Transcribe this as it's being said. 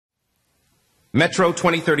Metro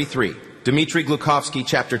 2033, Dmitry Glukhovsky,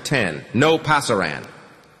 Chapter 10, No Pasaran.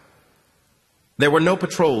 There were no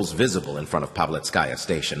patrols visible in front of Pavlitskaya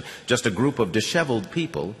station, just a group of disheveled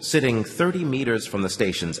people sitting 30 meters from the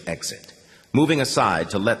station's exit, moving aside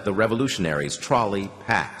to let the revolutionaries' trolley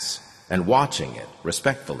pass, and watching it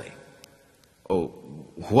respectfully. "Oh,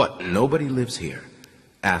 what, nobody lives here?"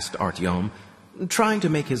 asked Artyom, trying to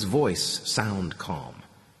make his voice sound calm.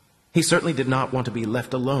 He certainly did not want to be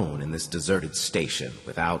left alone in this deserted station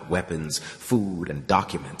without weapons, food, and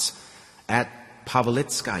documents at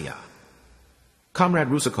Pavlitskaya. Comrade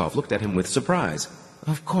Rusakov looked at him with surprise.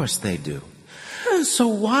 "Of course they do." "So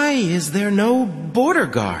why is there no border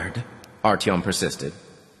guard?" Artyom persisted.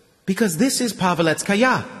 "Because this is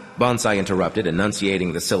Pavlitskaya," Bonsai interrupted,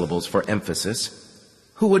 enunciating the syllables for emphasis.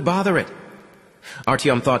 "Who would bother it?"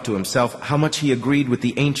 Artyom thought to himself how much he agreed with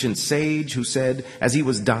the ancient sage who said, as he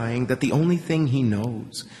was dying, that the only thing he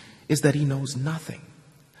knows is that he knows nothing.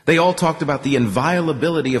 They all talked about the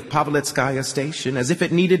inviolability of Pavlitskaya station as if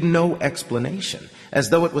it needed no explanation, as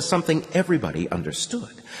though it was something everybody understood.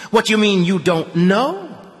 "What, you mean you don't know?"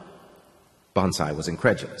 Bonsai was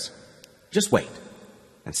incredulous. "Just wait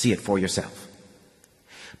and see it for yourself."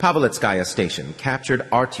 Pavlitskaya station captured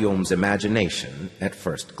Artyom's imagination at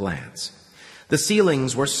first glance. The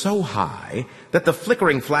ceilings were so high that the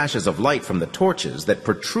flickering flashes of light from the torches that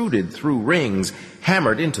protruded through rings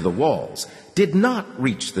hammered into the walls did not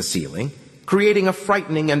reach the ceiling, creating a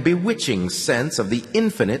frightening and bewitching sense of the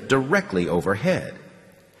infinite directly overhead.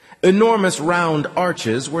 Enormous round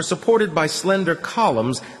arches were supported by slender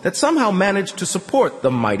columns that somehow managed to support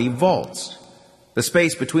the mighty vaults. The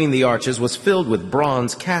space between the arches was filled with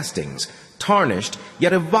bronze castings, tarnished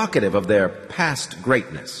yet evocative of their past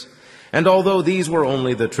greatness. And although these were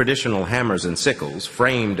only the traditional hammers and sickles,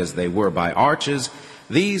 framed as they were by arches,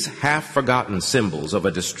 these half-forgotten symbols of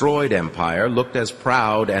a destroyed empire looked as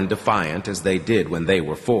proud and defiant as they did when they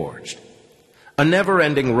were forged. A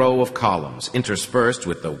never-ending row of columns, interspersed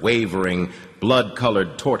with the wavering,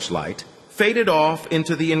 blood-colored torchlight, faded off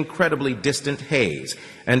into the incredibly distant haze,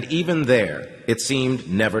 and even there it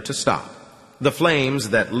seemed never to stop. The flames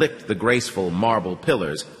that licked the graceful marble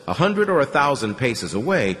pillars 100 or 1,000 paces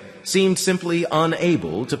away seemed simply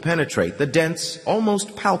unable to penetrate the dense,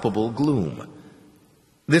 almost palpable gloom.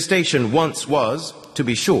 The station once was, to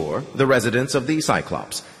be sure, the residence of the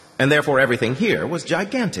Cyclops, and therefore everything here was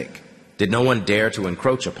gigantic. Did no one dare to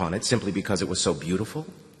encroach upon it simply because it was so beautiful?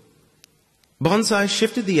 Bonsai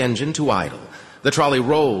shifted the engine to idle. The trolley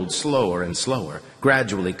rolled slower and slower,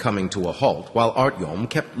 gradually coming to a halt, while Artyom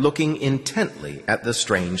kept looking intently at the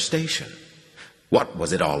strange station. What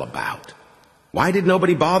was it all about? Why did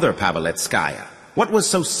nobody bother Pavlitskaya? What was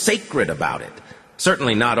so sacred about it?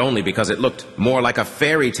 Certainly not only because it looked more like a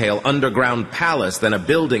fairy tale underground palace than a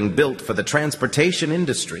building built for the transportation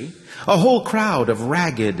industry. A whole crowd of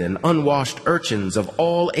ragged and unwashed urchins of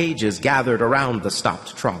all ages gathered around the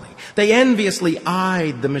stopped trolley. They enviously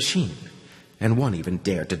eyed the machine, and one even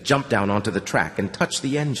dared to jump down onto the track and touch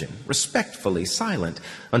the engine, respectfully silent,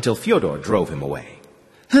 until Fyodor drove him away.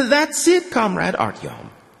 "That's it, Comrade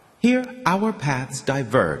Artyom. Here our paths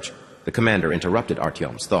diverge," the commander interrupted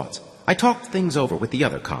Artyom's thoughts. "I talked things over with the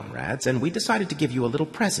other comrades, and we decided to give you a little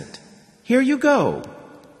present. Here you go."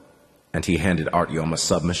 And he handed Artyom a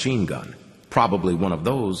submachine gun, probably one of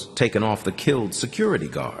those taken off the killed security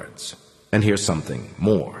guards. "And here's something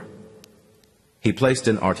more." He placed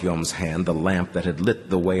in Artyom's hand the lamp that had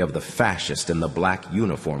lit the way of the fascist in the black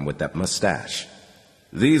uniform with that mustache.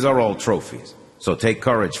 "These are all trophies, so take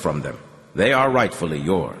courage from them. They are rightfully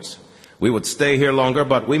yours. We would stay here longer,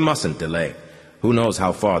 but we mustn't delay. Who knows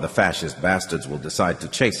how far the fascist bastards will decide to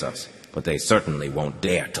chase us, but they certainly won't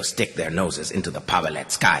dare to stick their noses into the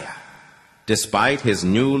Pavlitskaya." Despite his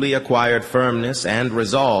newly acquired firmness and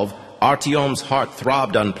resolve, Artyom's heart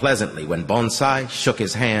throbbed unpleasantly when Bonsai shook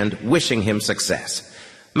his hand, wishing him success.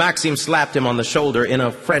 Maxim slapped him on the shoulder in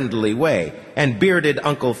a friendly way, and bearded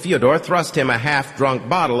Uncle Fyodor thrust him a half-drunk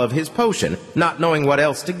bottle of his potion, not knowing what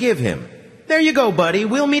else to give him. "There you go, buddy.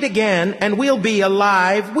 We'll meet again, and we'll be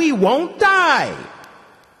alive. We won't die."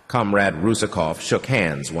 Comrade Rusakov shook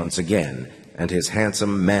hands once again, and his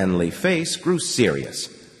handsome, manly face grew serious.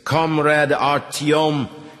 "Comrade Artyom,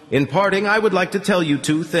 in parting, I would like to tell you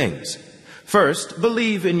two things. First,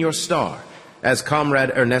 believe in your star. As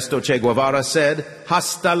Comrade Ernesto Che Guevara said,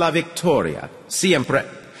 hasta la victoria, siempre.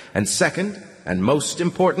 And second, and most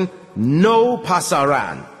important, no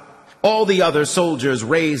Pasaran." All the other soldiers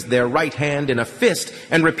raised their right hand in a fist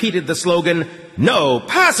and repeated the slogan, "No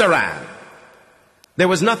Pasaran!" There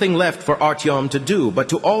was nothing left for Artyom to do but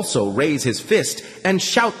to also raise his fist and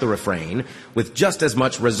shout the refrain with just as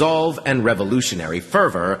much resolve and revolutionary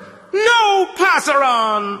fervor, "No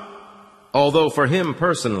Pasaran!" Although for him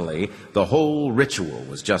personally, the whole ritual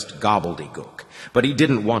was just gobbledygook, but he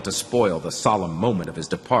didn't want to spoil the solemn moment of his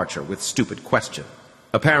departure with stupid question.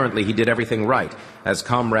 Apparently he did everything right, as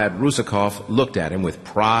Comrade Rusakov looked at him with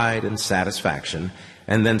pride and satisfaction,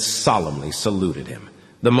 and then solemnly saluted him.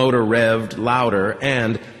 The motor revved louder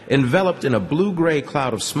and, enveloped in a blue-gray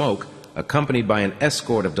cloud of smoke, accompanied by an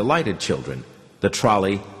escort of delighted children, the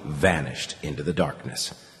trolley vanished into the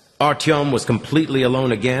darkness. Artyom was completely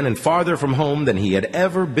alone again and farther from home than he had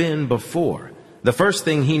ever been before. The first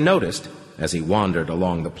thing he noticed, as he wandered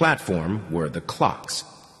along the platform, were the clocks.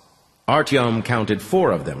 Artyom counted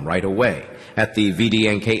 4 of them right away. At the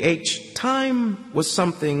VDNKH, time was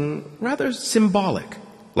something rather symbolic,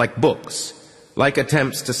 like books, like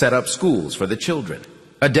attempts to set up schools for the children,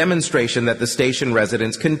 a demonstration that the station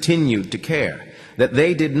residents continued to care, that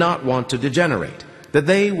they did not want to degenerate, that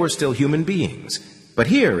they were still human beings. But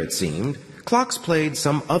here, it seemed, clocks played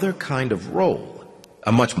some other kind of role,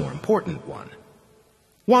 a much more important one.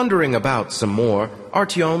 Wandering about some more,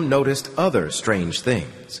 Artyom noticed other strange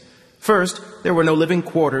things. First, there were no living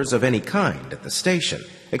quarters of any kind at the station,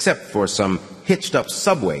 except for some hitched-up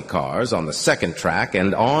subway cars on the second track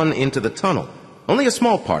and on into the tunnel. Only a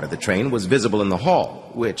small part of the train was visible in the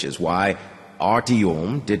hall, which is why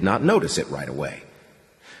Artyom did not notice it right away.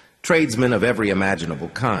 Tradesmen of every imaginable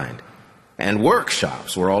kind, and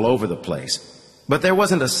workshops were all over the place. But there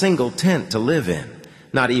wasn't a single tent to live in,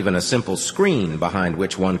 not even a simple screen behind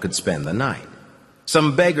which one could spend the night.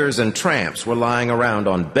 Some beggars and tramps were lying around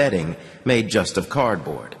on bedding made just of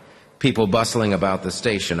cardboard. People bustling about the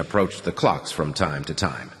station approached the clocks from time to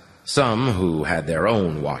time. Some, who had their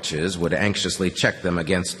own watches, would anxiously check them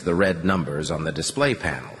against the red numbers on the display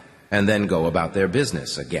panel, and then go about their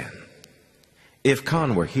business again. If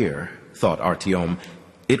Khan were here, thought Artyom,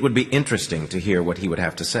 it would be interesting to hear what he would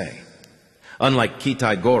have to say. Unlike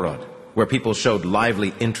Kitai-Gorod, where people showed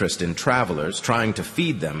lively interest in travelers, trying to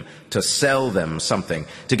feed them, to sell them something,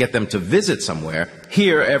 to get them to visit somewhere,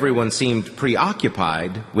 here everyone seemed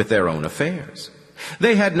preoccupied with their own affairs.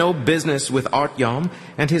 They had no business with Artyom,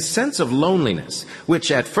 and his sense of loneliness,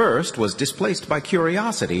 which at first was displaced by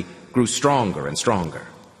curiosity, grew stronger and stronger.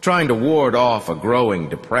 Trying to ward off a growing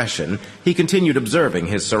depression, he continued observing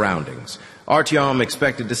his surroundings. Artyom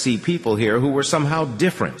expected to see people here who were somehow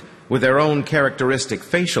different, with their own characteristic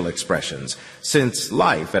facial expressions, since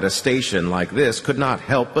life at a station like this could not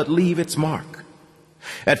help but leave its mark.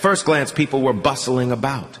 At first glance, people were bustling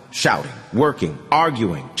about, shouting, working,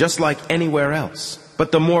 arguing, just like anywhere else.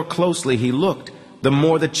 But the more closely he looked, the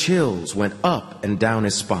more the chills went up and down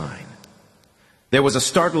his spine. There was a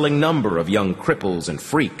startling number of young cripples and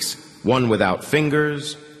freaks, one without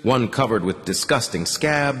fingers, one covered with disgusting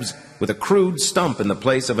scabs, with a crude stump in the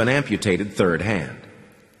place of an amputated third hand.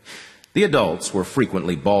 The adults were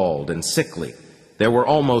frequently bald and sickly. There were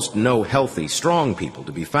almost no healthy, strong people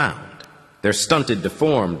to be found. Their stunted,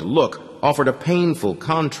 deformed look offered a painful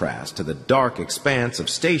contrast to the dark expanse of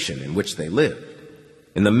station in which they lived.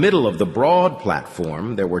 In the middle of the broad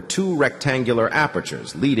platform, there were 2 rectangular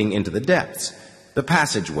apertures leading into the depths, the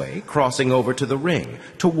passageway crossing over to the ring,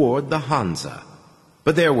 toward the Hansa.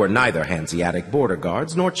 But there were neither Hanseatic border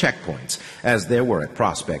guards nor checkpoints, as there were at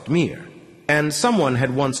Prospect Mir. And someone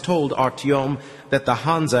had once told Artyom that the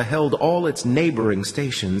Hansa held all its neighboring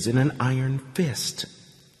stations in an iron fist.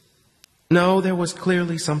 No, there was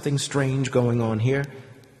clearly something strange going on here,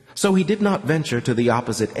 so he did not venture to the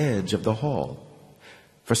opposite edge of the hall.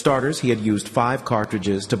 For starters, he had used 5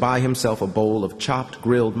 cartridges to buy himself a bowl of chopped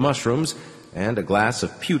grilled mushrooms and a glass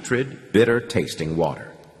of putrid, bitter-tasting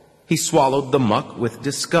water. He swallowed the muck with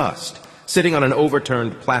disgust, sitting on an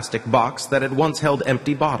overturned plastic box that had once held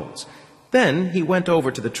empty bottles. Then he went over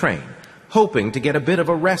to the train, hoping to get a bit of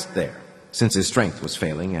a rest there, since his strength was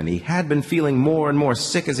failing and he had been feeling more and more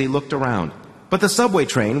sick as he looked around. But the subway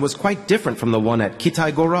train was quite different from the one at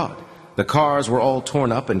Kitai-Gorod. The cars were all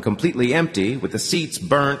torn up and completely empty, with the seats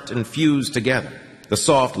burnt and fused together. The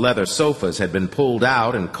soft leather sofas had been pulled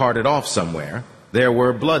out and carted off somewhere. There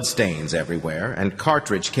were bloodstains everywhere, and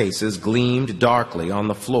cartridge cases gleamed darkly on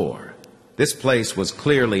the floor. This place was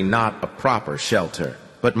clearly not a proper shelter,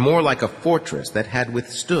 but more like a fortress that had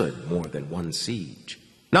withstood more than one siege.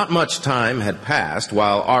 Not much time had passed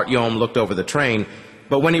while Artyom looked over the train,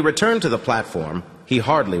 but when he returned to the platform, he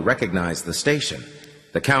hardly recognized the station.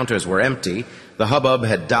 The counters were empty, the hubbub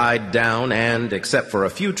had died down, and, except for a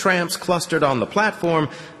few tramps clustered on the platform,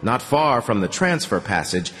 not far from the transfer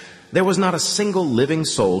passage, there was not a single living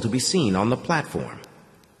soul to be seen on the platform.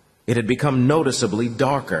 It had become noticeably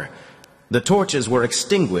darker. The torches were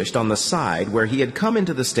extinguished on the side where he had come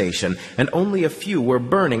into the station, and only a few were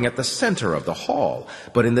burning at the center of the hall.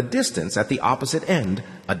 But in the distance, at the opposite end,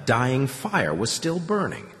 a dying fire was still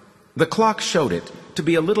burning. The clock showed it to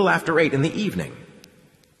be a little after 8 in the evening.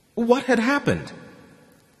 What had happened?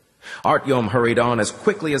 Artyom hurried on as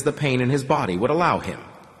quickly as the pain in his body would allow him.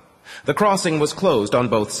 The crossing was closed on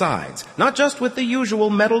both sides, not just with the usual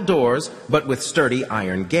metal doors, but with sturdy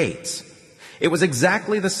iron gates. It was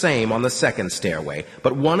exactly the same on the second stairway,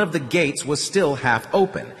 but one of the gates was still half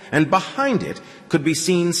open, and behind it could be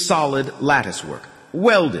seen solid latticework,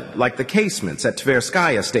 welded like the casements at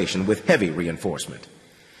Tverskaya station with heavy reinforcement.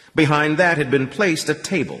 Behind that had been placed a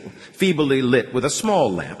table, feebly lit with a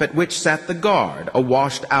small lamp, at which sat the guard, a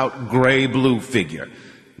washed-out gray-blue figure.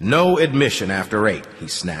 "No admission after 8, he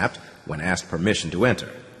snapped, when asked permission to enter.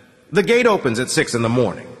 "The gate opens at 6 in the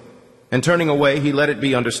morning." And turning away, he let it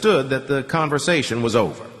be understood that the conversation was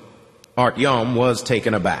over. Artyom was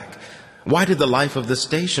taken aback. Why did the life of the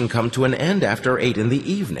station come to an end after 8 in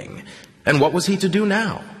the evening? And what was he to do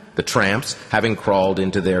now? The tramps, having crawled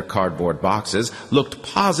into their cardboard boxes, looked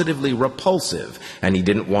positively repulsive, and he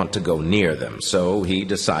didn't want to go near them, so he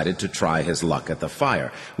decided to try his luck at the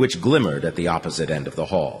fire, which glimmered at the opposite end of the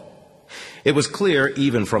hall. It was clear,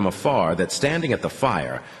 even from afar, that standing at the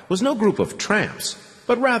fire was no group of tramps,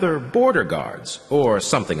 but rather border guards, or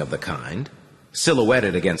something of the kind.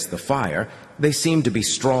 Silhouetted against the fire, they seemed to be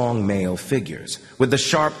strong male figures, with the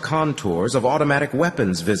sharp contours of automatic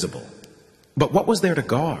weapons visible. But what was there to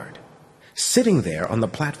guard? Sitting there on the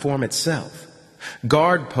platform itself.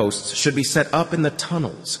 Guard posts should be set up in the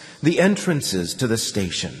tunnels, the entrances to the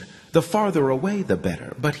station. The farther away, the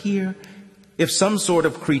better. But here, if some sort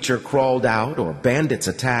of creature crawled out or bandits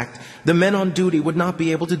attacked, the men on duty would not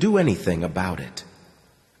be able to do anything about it.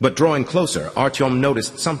 But drawing closer, Artyom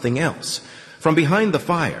noticed something else. From behind the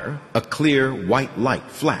fire, a clear white light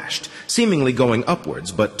flashed, seemingly going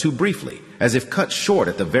upwards, but too briefly, as if cut short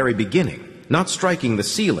at the very beginning, not striking the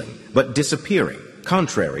ceiling, but disappearing,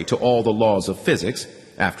 contrary to all the laws of physics,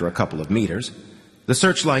 after a couple of meters. The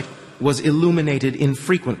searchlight was illuminated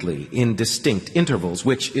infrequently in distinct intervals,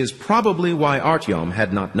 which is probably why Artyom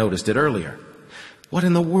had not noticed it earlier. What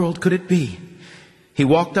in the world could it be? He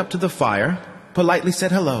walked up to the fire, politely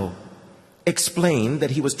said hello, explained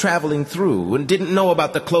that he was traveling through and didn't know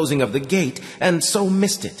about the closing of the gate, and so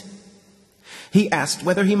missed it. He asked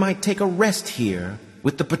whether he might take a rest here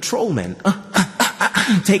with the patrolmen.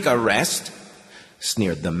 Take a rest?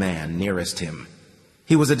 Sneered the man nearest him.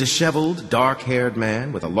 He was a disheveled, dark-haired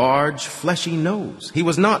man with a large, fleshy nose. He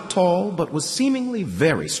was not tall, but was seemingly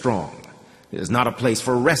very strong. It is not a place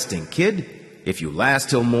for resting, kid. If you last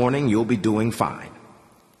till morning, you'll be doing fine.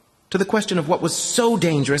 To the question of what was so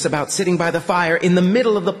dangerous about sitting by the fire in the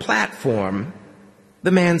middle of the platform,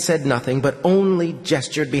 the man said nothing, but only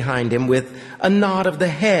gestured behind him with a nod of the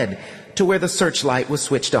head to where the searchlight was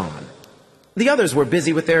switched on. The others were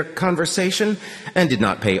busy with their conversation and did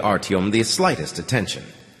not pay Artyom the slightest attention.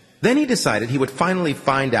 Then he decided he would finally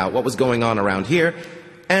find out what was going on around here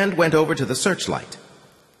and went over to the searchlight.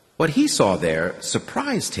 What he saw there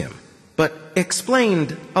surprised him, but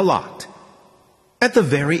explained a lot. At the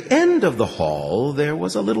very end of the hall, there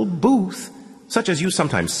was a little booth, such as you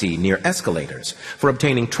sometimes see near escalators, for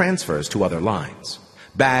obtaining transfers to other lines.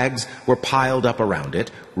 Bags were piled up around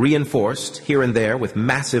it, reinforced here and there with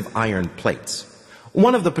massive iron plates.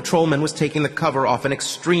 One of the patrolmen was taking the cover off an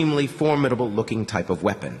extremely formidable-looking type of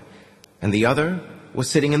weapon, and the other was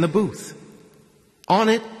sitting in the booth. On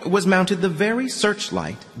it was mounted the very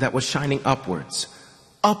searchlight that was shining upwards,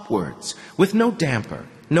 with no damper,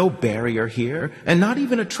 no barrier here, and not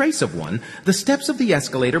even a trace of one. The steps of the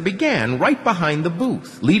escalator began right behind the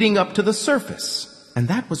booth, leading up to the surface. And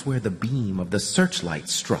that was where the beam of the searchlight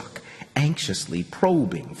struck, anxiously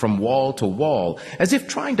probing from wall to wall, as if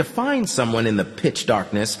trying to find someone in the pitch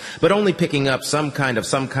darkness, but only picking up some kind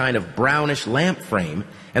of brownish lamp frame,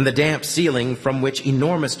 and the damp ceiling from which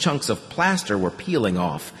enormous chunks of plaster were peeling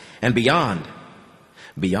off. And beyond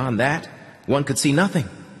that, one could see nothing.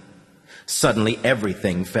 Suddenly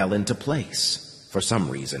everything fell into place. For some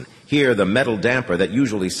reason, here the metal damper that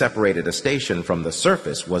usually separated a station from the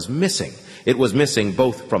surface was missing. It was missing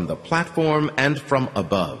both from the platform and from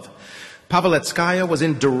above. Paveletskaya was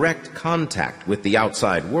in direct contact with the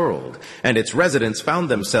outside world, and its residents found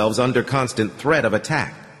themselves under constant threat of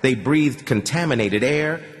attack. They breathed contaminated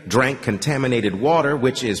air, drank contaminated water,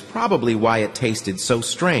 which is probably why it tasted so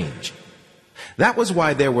strange. That was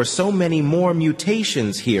why there were so many more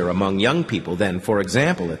mutations here among young people than, for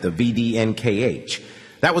example, at the VDNKH.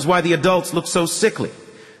 That was why the adults looked so sickly,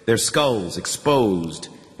 their skulls exposed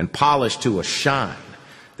and polished to a shine,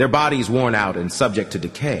 their bodies worn out and subject to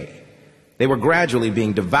decay. They were gradually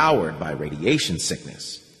being devoured by radiation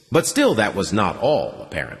sickness. But still, that was not all,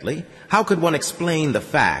 apparently. How could one explain the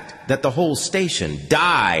fact that the whole station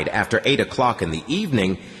died after 8 o'clock in the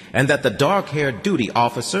evening, and that the dark-haired duty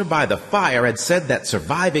officer by the fire had said that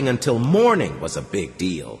surviving until morning was a big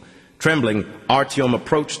deal? Trembling, Artyom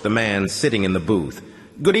approached the man sitting in the booth.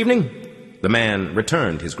 "Good evening." The man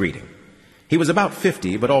returned his greeting. He was about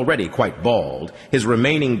 50, but already quite bald, his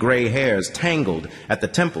remaining gray hairs tangled at the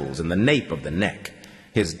temples and the nape of the neck.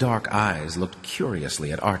 His dark eyes looked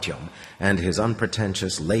curiously at Artyom, and his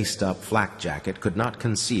unpretentious, laced-up flak jacket could not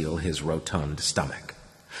conceal his rotund stomach.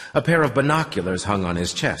 A pair of binoculars hung on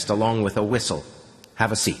his chest, along with a whistle.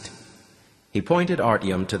 "Have a seat." He pointed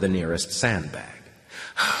Artyom to the nearest sandbag.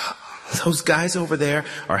 "Those guys over there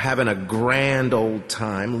are having a grand old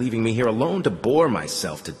time, leaving me here alone to bore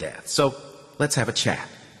myself to death. So let's have a chat.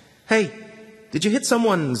 Hey, did you hit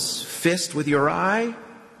someone's fist with your eye?"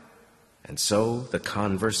 And so the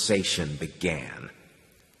conversation began.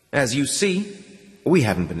 "As you see, we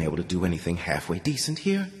haven't been able to do anything halfway decent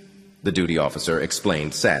here," the duty officer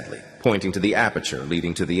explained sadly, pointing to the aperture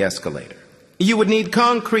leading to the escalator. "You would need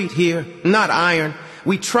concrete here, not iron.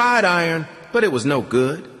 We tried iron, but it was no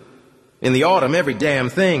good. In the autumn, every damn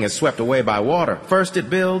thing is swept away by water. First it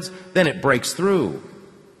builds, then it breaks through.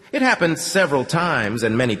 It happened several times,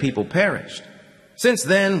 and many people perished. Since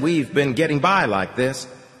then, we've been getting by like this.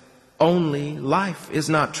 Only life is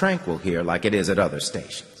not tranquil here like it is at other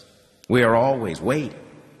stations. We are always waiting.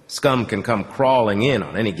 Scum can come crawling in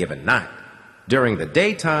on any given night. During the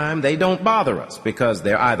daytime, they don't bother us because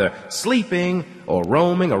they're either sleeping or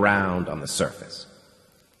roaming around on the surface.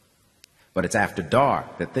 But it's after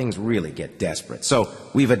dark that things really get desperate. So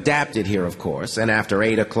we've adapted here, of course, and after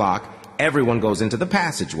 8 o'clock, everyone goes into the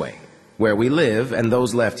passageway, where we live, and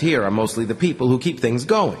those left here are mostly the people who keep things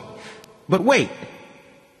going. But wait!"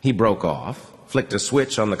 He broke off, flicked a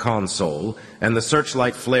switch on the console, and the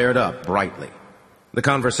searchlight flared up brightly. The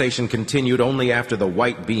conversation continued only after the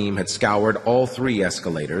white beam had scoured all 3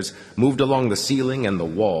 escalators, moved along the ceiling and the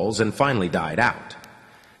walls, and finally died out.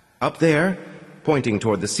 "Up there," pointing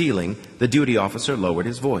toward the ceiling, the duty officer lowered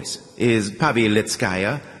his voice, "is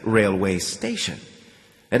Pavilitskaya railway station.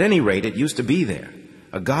 At any rate, it used to be there.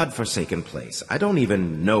 A godforsaken place. I don't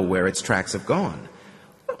even know where its tracks have gone.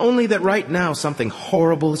 Only that right now something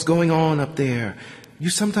horrible is going on up there. You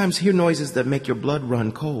sometimes hear noises that make your blood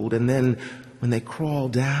run cold, and then when they crawl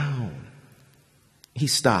down..." He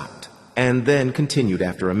stopped, and then continued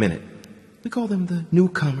after a minute. "We call them the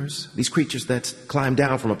newcomers, these creatures that climb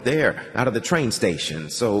down from up there, out of the train station,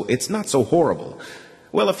 so it's not so horrible.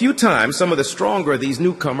 Well, a few times, some of the stronger of these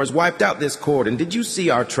newcomers wiped out this cord, and did you see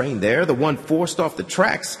our train there, the one forced off the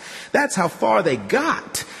tracks? That's how far they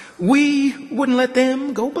got. We wouldn't let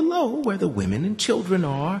them go below where the women and children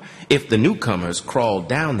are. If the newcomers crawled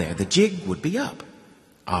down there, the jig would be up.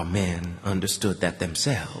 Our men understood that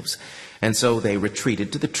themselves, and so they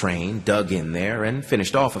retreated to the train, dug in there, and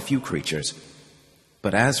finished off a few creatures.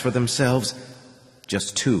 But as for themselves,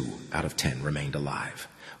 just 2 out of 10 remained alive.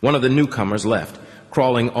 One of the newcomers left,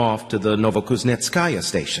 crawling off to the Novokuznetskaya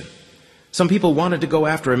station. Some people wanted to go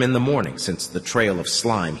after him in the morning, since the trail of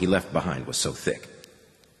slime he left behind was so thick.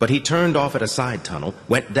 But he turned off at a side tunnel,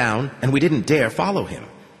 went down, and we didn't dare follow him.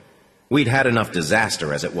 We'd had enough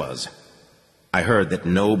disaster as it was. I heard that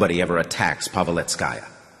nobody ever attacks Pavilitskaya,"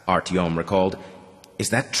 Artyom recalled. "Is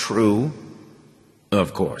that true?"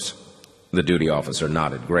 "Of course." The duty officer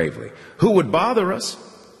nodded gravely. "Who would bother us?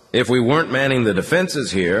 If we weren't manning the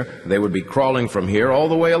defenses here, they would be crawling from here all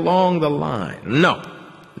the way along the line. No,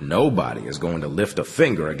 nobody is going to lift a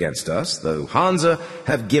finger against us. The Hansa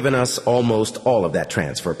have given us almost all of that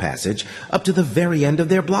transfer passage, up to the very end of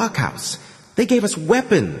their blockhouse. They gave us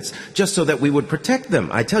weapons, just so that we would protect them.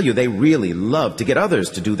 I tell you, they really love to get others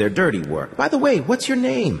to do their dirty work. By the way, what's your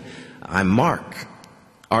name?" "I'm Mark."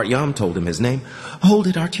 Artyom told him his name. "Hold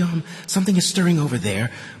it, Artyom. Something is stirring over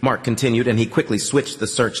there," Mark continued, and he quickly switched the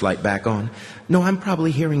searchlight back on. "No, I'm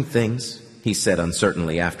probably hearing things," he said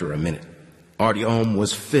uncertainly after a minute. Artyom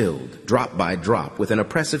was filled, drop by drop, with an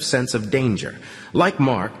oppressive sense of danger. Like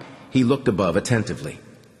Mark, he looked above attentively.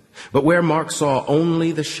 But where Mark saw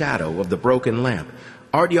only the shadow of the broken lamp,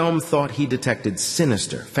 Artyom thought he detected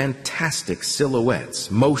sinister, fantastic silhouettes,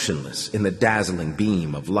 motionless in the dazzling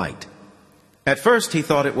beam of light. At first he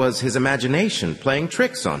thought it was his imagination playing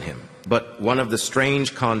tricks on him, but one of the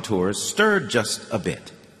strange contours stirred just a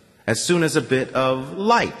bit, as soon as a bit of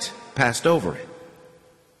light passed over it.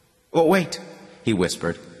 "Oh, wait," he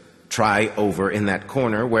whispered. Try over in that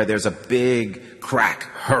corner where there's a big crack.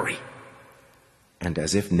 Hurry. And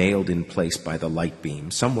as if nailed in place by the light beam,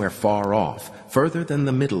 somewhere far off, further than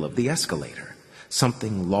the middle of the escalator,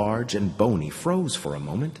 something large and bony froze for a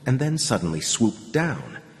moment and then suddenly swooped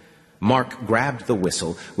down. Mark grabbed the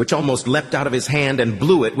whistle, which almost leapt out of his hand, and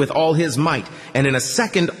blew it with all his might. And in a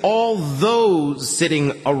second, all those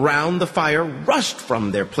sitting around the fire rushed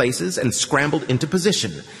from their places and scrambled into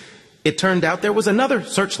position. It turned out there was another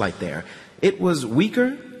searchlight there. It was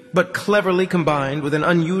weaker, but cleverly combined with an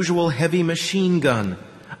unusual heavy machine gun.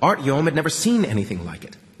 Artyom had never seen anything like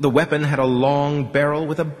it. The weapon had a long barrel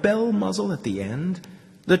with a bell muzzle at the end.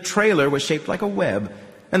 The trailer was shaped like a web,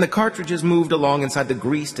 and the cartridges moved along inside the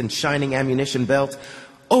greased and shining ammunition belt.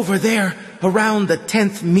 Over there, around the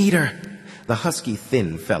 10th meter. The husky,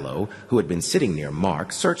 thin fellow, who had been sitting near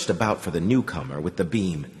Mark, searched about for the newcomer with the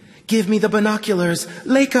beam. Give me the binoculars.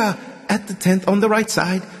 Leica, at the 10th on the right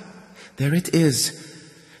side. There it is.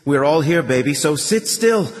 We're all here, baby, so sit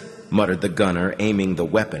still, muttered the gunner, aiming the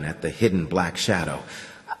weapon at the hidden black shadow.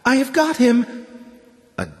 I have got him.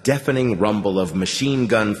 A deafening rumble of machine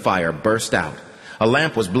gun fire burst out. A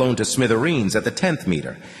lamp was blown to smithereens at the 10th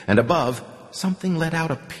meter, and above, something let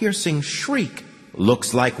out a piercing shriek.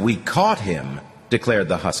 Looks like we caught him, declared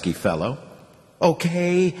the husky fellow.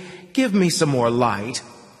 Okay, give me some more light.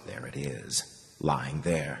 There it is, lying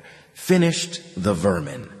there. Finished the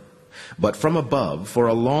vermin. But from above, for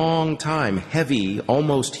a long time, heavy,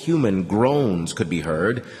 almost human groans could be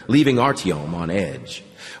heard, leaving Artyom on edge.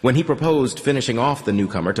 When he proposed finishing off the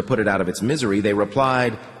newcomer to put it out of its misery, they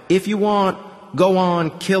replied, If you want, go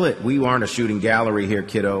on, kill it. We aren't a shooting gallery here,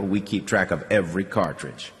 kiddo. We keep track of every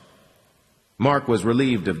cartridge. Mark was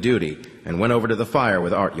relieved of duty and went over to the fire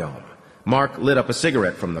with Artyom. Mark lit up a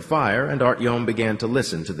cigarette from the fire, and Artyom began to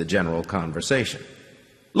listen to the general conversation.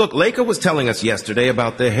 Look, Leica was telling us yesterday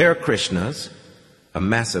about the Hare Krishnas. A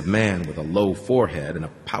massive man with a low forehead and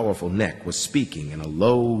a powerful neck was speaking in a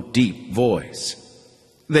low, deep voice.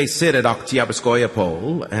 They sit at Oktyabrskoye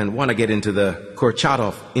Pole and want to get into the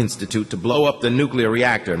Kurchatov Institute to blow up the nuclear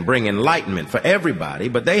reactor and bring enlightenment for everybody,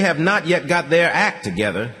 but they have not yet got their act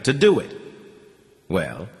together to do it.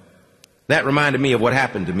 Well, that reminded me of what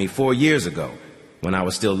happened to me 4 years ago when I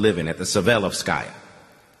was still living at the Savelovskaya.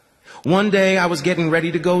 One day I was getting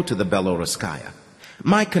ready to go to the Beloruskaya.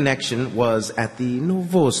 My connection was at the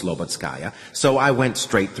Novoslobodskaya, so I went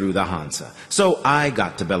straight through the Hansa. So I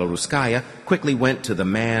got to Beloruskaya, quickly went to the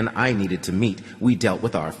man I needed to meet. We dealt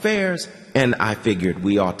with our fares, and I figured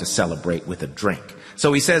we ought to celebrate with a drink.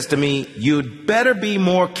 So he says to me, You'd better be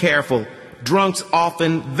more careful. Drunks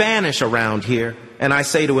often vanish around here. And I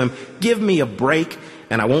say to him, Give me a break,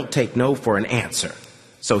 and I won't take no for an answer.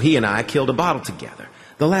 So he and I killed a bottle together.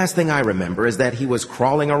 The last thing I remember is that he was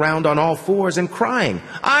crawling around on all fours and crying,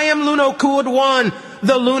 I am Lunokhod 1,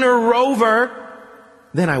 the lunar rover.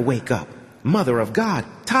 Then I wake up, mother of God,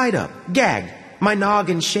 tied up, gagged, my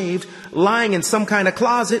noggin shaved, lying in some kind of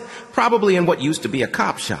closet, probably in what used to be a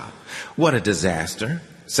cop shop. What a disaster,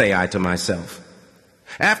 say I to myself.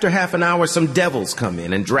 After half an hour, some devils come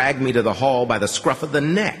in and drag me to the hall by the scruff of the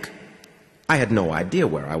neck. I had no idea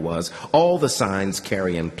where I was. All the signs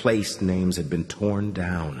carrying place names had been torn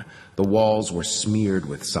down. The walls were smeared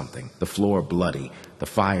with something, the floor bloody, the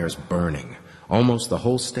fires burning. Almost the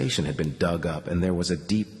whole station had been dug up, and there was a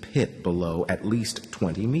deep pit below at least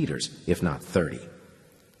 20 meters, if not 30.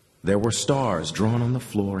 There were stars drawn on the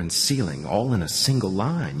floor and ceiling, all in a single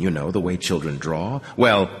line, you know, the way children draw.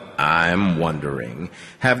 Well, I'm wondering,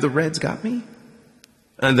 have the Reds got me?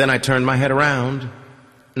 And then I turned my head around.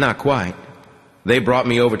 Not quite. They brought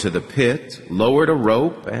me over to the pit, lowered a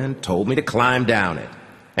rope, and told me to climb down it,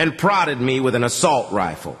 and prodded me with an assault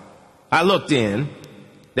rifle. I looked in.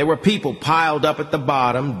 There were people piled up at the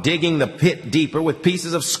bottom, digging the pit deeper with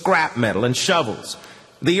pieces of scrap metal and shovels.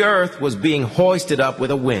 The earth was being hoisted up with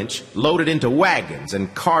a winch, loaded into wagons,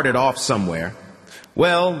 and carted off somewhere.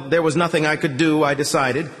 Well, there was nothing I could do, I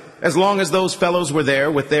decided, as long as those fellows were there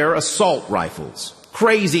with their assault rifles.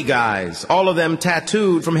 Crazy guys, all of them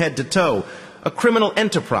tattooed from head to toe. A criminal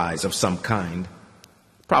enterprise of some kind.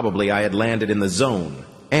 Probably I had landed in the zone,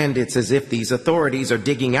 and it's as if these authorities are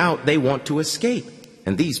digging out they want to escape,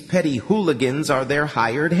 and these petty hooligans are their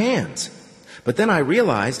hired hands. But then I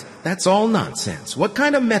realized that's all nonsense. What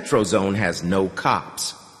kind of metro zone has no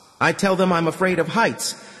cops? I tell them I'm afraid of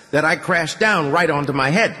heights, that I crash down right onto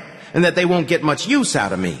my head, and that they won't get much use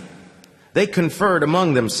out of me. They conferred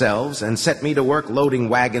among themselves and set me to work loading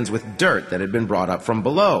wagons with dirt that had been brought up from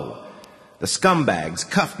below. The scumbags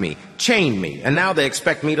cuffed me, chained me, and now they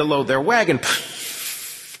expect me to load their wagon.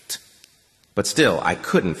 But still, I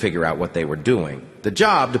couldn't figure out what they were doing. The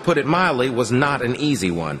job, to put it mildly, was not an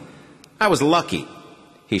easy one. I was lucky.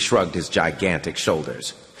 He shrugged his gigantic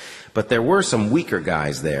shoulders. But there were some weaker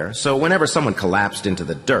guys there, so whenever someone collapsed into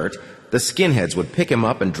the dirt, the skinheads would pick him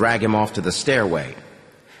up and drag him off to the stairway.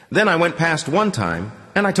 Then I went past one time,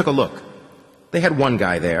 and I took a look. They had one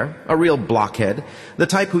guy there, a real blockhead, the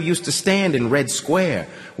type who used to stand in Red Square,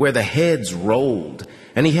 where the heads rolled,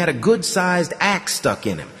 and he had a good-sized axe stuck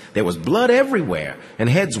in him. There was blood everywhere, and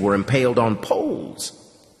heads were impaled on poles.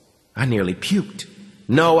 I nearly puked.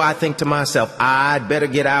 No, I think to myself, I'd better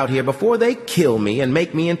get out here before they kill me and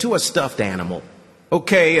make me into a stuffed animal.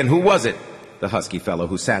 Okay, and who was it? The husky fellow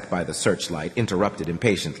who sat by the searchlight interrupted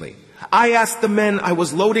impatiently. I asked the men I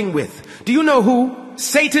was loading with. Do you know who?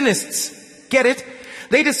 Satanists. Get it?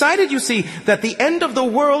 They decided, you see, that the end of the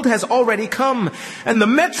world has already come, and the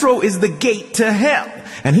metro is the gate to hell.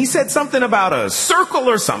 And he said something about a circle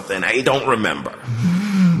or something. I don't remember.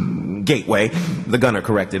 Gateway, the gunner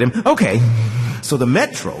corrected him. Okay, so the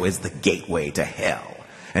metro is the gateway to hell.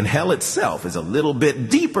 And hell itself is a little bit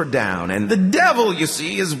deeper down, and the devil, you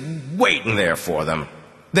see, is waiting there for them.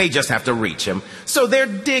 They just have to reach him. So they're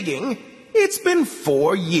digging. It's been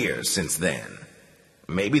 4 years since then.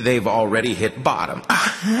 Maybe they've already hit bottom.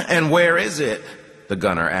 And where is it? The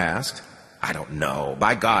gunner asked. I don't know.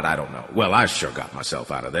 By God, I don't know. Well, I sure got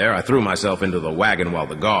myself out of there. I threw myself into the wagon while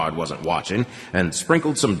the guard wasn't watching and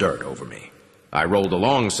sprinkled some dirt over me. I rolled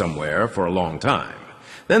along somewhere for a long time.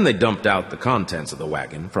 Then they dumped out the contents of the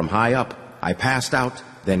wagon from high up. I passed out,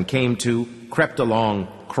 then came to, crept along,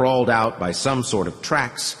 crawled out by some sort of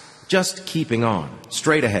tracks, just keeping on,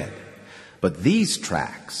 straight ahead. But these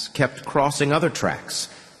tracks kept crossing other tracks,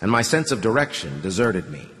 and my sense of direction deserted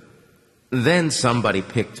me. Then somebody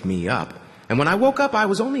picked me up, and when I woke up I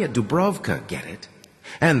was only at Dubrovka, get it?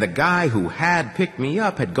 And the guy who had picked me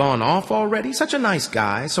up had gone off already, such a nice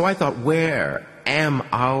guy, so I thought, where am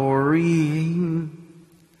I?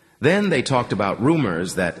 Then they talked about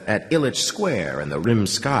rumors that at Illich Square and the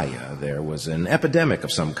Rimskaya there was an epidemic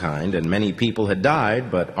of some kind, and many people had died,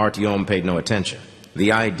 but Artyom paid no attention.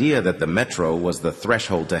 The idea that the metro was the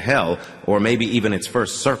threshold to hell, or maybe even its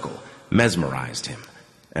first circle, mesmerized him,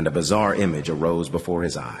 and a bizarre image arose before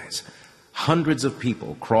his eyes. Hundreds of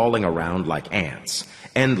people crawling around like ants,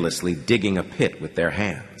 endlessly digging a pit with their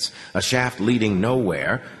hands, a shaft leading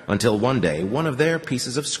nowhere, until one day one of their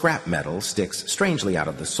pieces of scrap metal sticks strangely out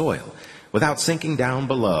of the soil, without sinking down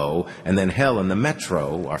below, and then hell and the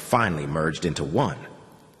metro are finally merged into one.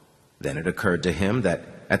 Then it occurred to him that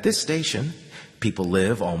at this station, people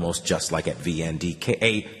live almost just like at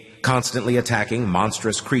VNDK, constantly attacking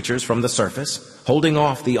monstrous creatures from the surface, holding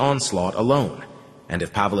off the onslaught alone. And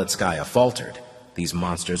if Pavlitskaya faltered, these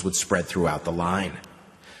monsters would spread throughout the line.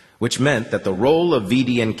 Which meant that the role of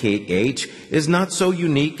VDNKH is not so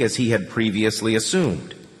unique as he had previously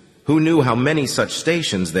assumed. Who knew how many such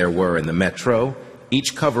stations there were in the metro,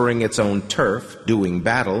 each covering its own turf, doing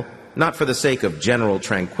battle, not for the sake of general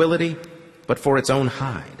tranquility, but for its own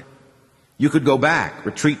hide. You could go back,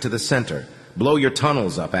 retreat to the center, blow your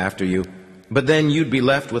tunnels up after you, but then you'd be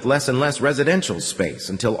left with less and less residential space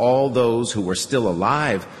until all those who were still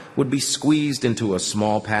alive would be squeezed into a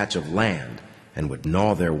small patch of land and would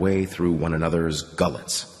gnaw their way through one another's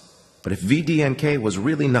gullets. But if VDNK was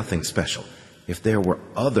really nothing special, if there were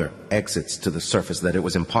other exits to the surface that it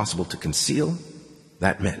was impossible to conceal,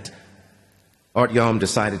 that meant Artyom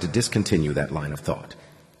decided to discontinue that line of thought.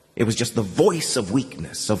 It was just the voice of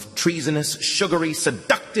weakness, of treasonous, sugary,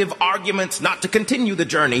 seductive arguments not to continue the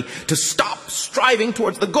journey, to stop striving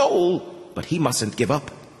towards the goal. But he mustn't give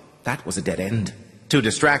up. That was a dead end. To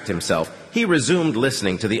distract himself, he resumed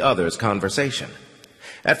listening to the others' conversation.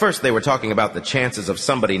 At first they were talking about the chances of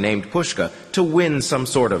somebody named Pushka to win some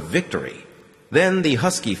sort of victory. Then the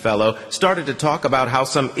husky fellow started to talk about how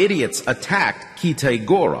some idiots attacked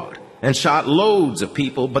Kitay-Gorod and shot loads of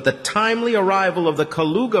people, but the timely arrival of the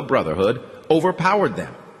Kaluga Brotherhood overpowered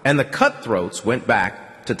them, and the cutthroats went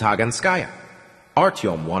back to Taganskaya.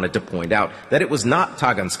 Artyom wanted to point out that it was not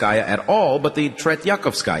Taganskaya at all, but the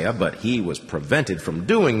Tretyakovskaya, but he was prevented from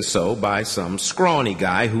doing so by some scrawny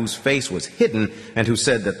guy whose face was hidden and who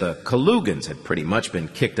said that the Kalugans had pretty much been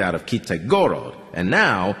kicked out of Kitay-Gorod, and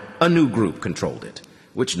now a new group controlled it,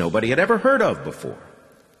 which nobody had ever heard of before.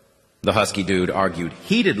 The husky dude argued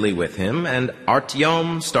heatedly with him, and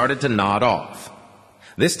Artyom started to nod off.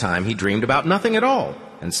 This time he dreamed about nothing at all,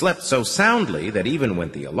 and slept so soundly that even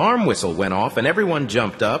when the alarm whistle went off and everyone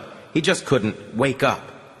jumped up, he just couldn't wake up.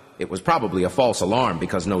 It was probably a false alarm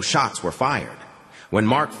because no shots were fired. When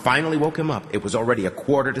Mark finally woke him up, it was already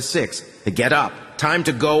 5:45. Get up! Time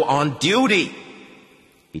to go on duty!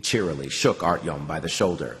 He cheerily shook Artyom by the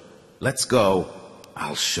shoulder. "Let's go.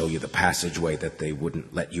 I'll show you the passageway that they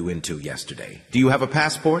wouldn't let you into yesterday. Do you have a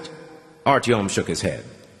passport?" Artyom shook his head.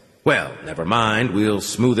 "Well, never mind. We'll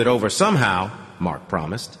smooth it over somehow," Mark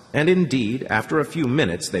promised. And indeed, after a few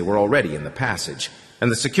minutes, they were already in the passage, and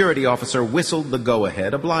the security officer whistled the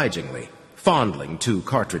go-ahead obligingly, fondling 2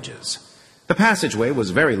 cartridges. The passageway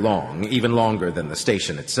was very long, even longer than the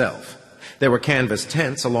station itself. There were canvas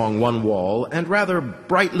tents along one wall and rather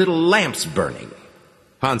bright little lamps burning.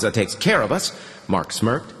 "Hansa takes care of us," Mark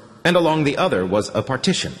smirked, and along the other was a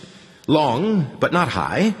partition. Long, but not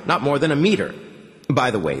high, not more than a meter. "By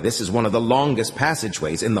the way, this is one of the longest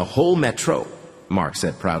passageways in the whole metro," Mark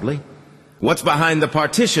said proudly. "What's behind the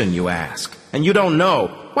partition, you ask? And you don't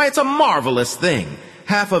know? Why, it's a marvelous thing.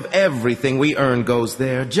 Half of everything we earn goes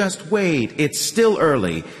there. Just wait, it's still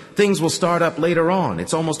early. Things will start up later on.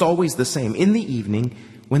 It's almost always the same. In the evening,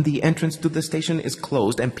 when the entrance to the station is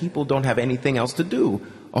closed and people don't have anything else to do,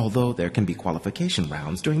 although there can be qualification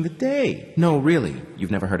rounds during the day." "No, really?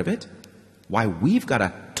 You've never heard of it?" "Why, we've got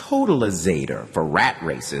a totalizator for rat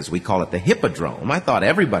races. We call it the Hippodrome. I thought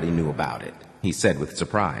everybody knew about it," he said with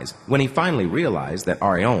surprise, when he finally realized that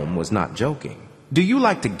Artyom was not joking. "Do you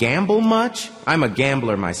like to gamble much? I'm a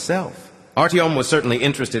gambler myself." Artyom was certainly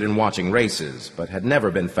interested in watching races, but had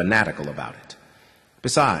never been fanatical about it.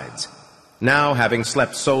 Besides, now having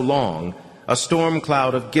slept so long, a storm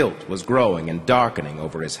cloud of guilt was growing and darkening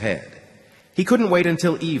over his head. He couldn't wait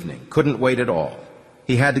until evening, couldn't wait at all.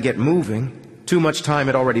 He had to get moving. Too much time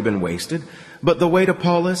had already been wasted, but the way to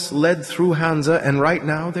Paulus led through Hansa, and right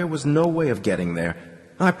now there was no way of getting there.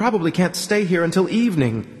 "I probably can't stay here until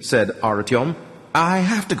evening," said Artyom. "I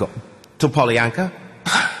have to go. To Polyanka."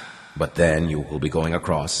 "But then you will be going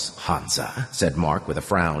across Hansa," said Mark with a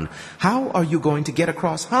frown. "How are you going to get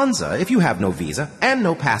across Hansa if you have no visa and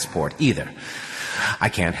no passport either?" "I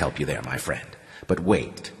can't help you there, my friend. But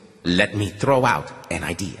wait, let me throw out an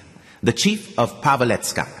idea. The chief of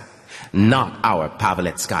Paveletskaya, not our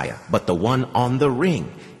Paveletskaya, but the one on the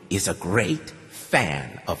ring, is a great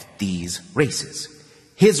fan of these races.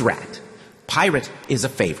 His rat, Pirate, is a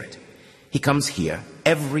favorite. He comes here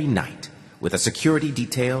every night with a security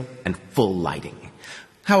detail and full lighting.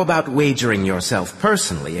 How about wagering yourself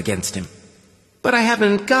personally against him?" "But I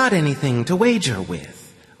haven't got anything to wager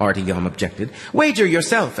with," Artyom objected. "Wager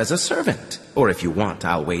yourself as a servant. Or if you want,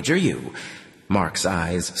 I'll wager you." Mark's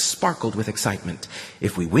eyes sparkled with excitement.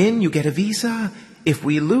 "If we win, you get a visa. If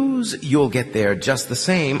we lose, you'll get there just the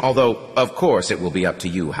same, although, of course, it will be up to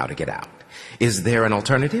you how to get out. Is there an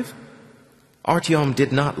alternative?" Artyom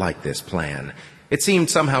did not like this plan. It seemed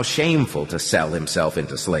somehow shameful to sell himself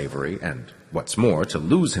into slavery, and, what's more, to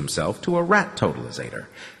lose himself to a rat totalizator.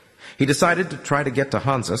 He decided to try to get to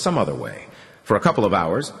Hansa some other way. For a couple of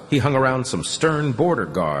hours, he hung around some stern border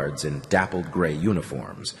guards in dappled gray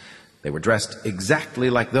uniforms. They were dressed exactly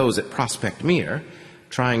like those at Prospect Mere,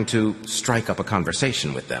 trying to strike up a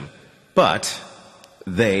conversation with them. But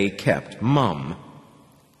they kept mum.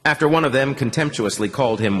 After one of them contemptuously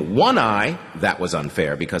called him One-Eye, that was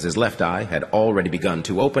unfair because his left eye had already begun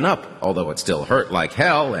to open up, although it still hurt like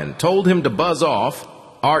hell, and told him to buzz off,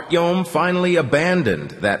 Artyom finally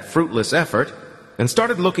abandoned that fruitless effort and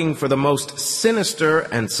started looking for the most sinister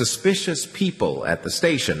and suspicious people at the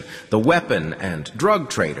station, the weapon and drug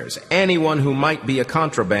traders, anyone who might be a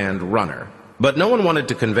contraband runner. But no one wanted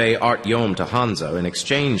to convey Artyom to Hansa in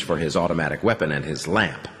exchange for his automatic weapon and his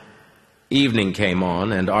lamp. Evening came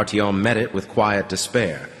on, and Artyom met it with quiet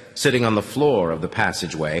despair, sitting on the floor of the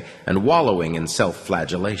passageway and wallowing in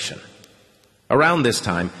self-flagellation. Around this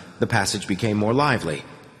time, the passage became more lively.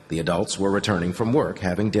 The adults were returning from work,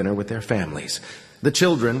 having dinner with their families. The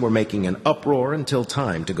children were making an uproar until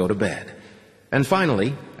time to go to bed. And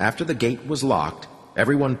finally, after the gate was locked,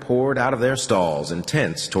 everyone poured out of their stalls and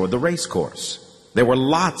tents toward the racecourse. There were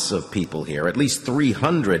lots of people here, at least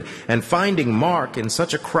 300, and finding Mark in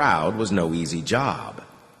such a crowd was no easy job.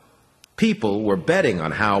 People were betting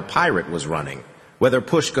on how Pirate was running, whether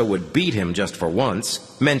Pushka would beat him just for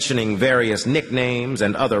once, mentioning various nicknames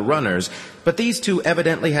and other runners, but these two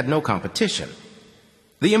evidently had no competition.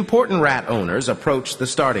 The important rat owners approached the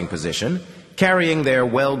starting position, carrying their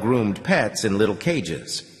well-groomed pets in little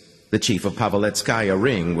cages. The chief of Paveletskaya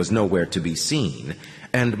Ring was nowhere to be seen,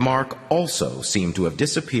 and Mark also seemed to have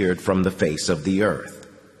disappeared from the face of the earth.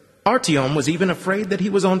 Artyom was even afraid that he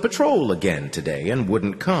was on patrol again today and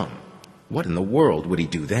wouldn't come. What in the world would he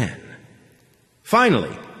do then?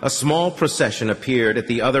 Finally, a small procession appeared at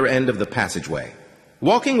the other end of the passageway.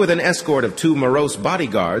 Walking with an escort of 2 morose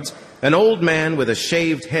bodyguards, an old man with a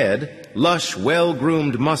shaved head, lush,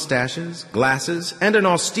 well-groomed mustaches, glasses, and an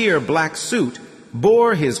austere black suit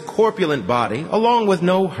bore his corpulent body, along with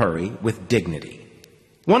no hurry, with dignity.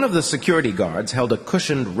 One of the security guards held a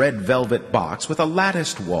cushioned red velvet box with a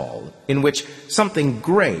latticed wall in which something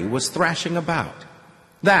gray was thrashing about.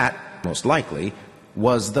 That, most likely,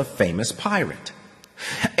 was the famous pirate.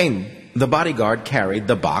 The bodyguard carried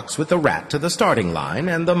the box with the rat to the starting line,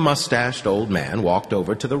 and the mustached old man walked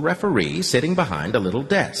over to the referee sitting behind a little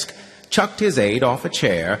desk, chucked his aide off a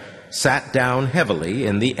chair, sat down heavily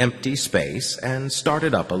in the empty space, and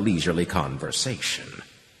started up a leisurely conversation.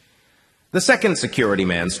 The second security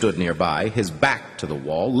man stood nearby, his back to the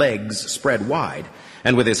wall, legs spread wide,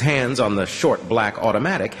 and with his hands on the short black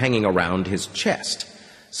automatic hanging around his chest.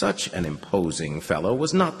 Such an imposing fellow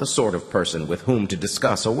was not the sort of person with whom to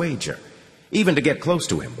discuss a wager. Even to get close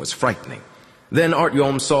to him was frightening. Then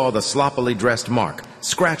Artyom saw the sloppily dressed Mark,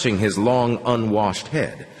 scratching his long, unwashed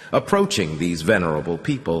head, approaching these venerable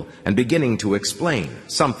people and beginning to explain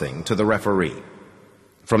something to the referee.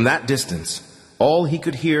 From that distance, all he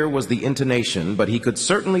could hear was the intonation, but he could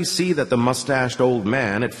certainly see that the mustached old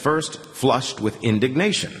man at first flushed with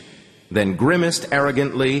indignation, then grimaced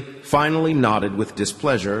arrogantly, finally nodded with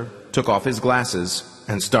displeasure, took off his glasses,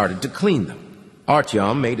 and started to clean them.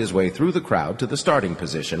 Artyom made his way through the crowd to the starting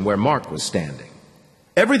position where Mark was standing.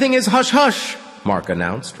 "Everything is hush-hush," Mark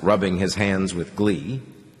announced, rubbing his hands with glee.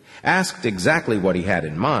 Asked exactly what he had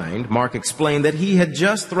in mind, Mark explained that he had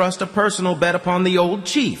just thrust a personal bet upon the old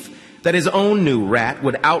chief, that his own new rat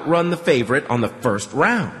would outrun the favorite on the first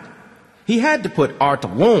round. He had to put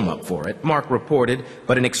Artyom up for it, Mark reported,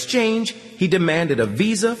 but in exchange, he demanded a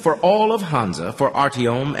visa for all of Hansa for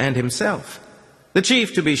Artyom and himself. The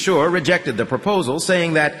chief, to be sure, rejected the proposal,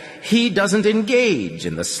 saying that he doesn't engage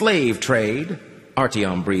in the slave trade.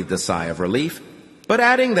 Artyom breathed a sigh of relief, but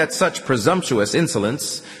adding that such presumptuous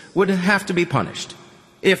insolence would have to be punished.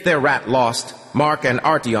 If their rat lost, Mark and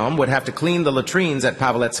Artyom would have to clean the latrines at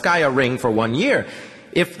Pavletskaya Ring for 1 year.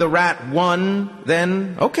 If the rat won,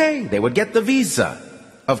 then okay, they would get the visa.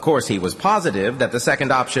 Of course, he was positive that the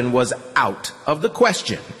second option was out of the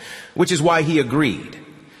question, which is why he agreed.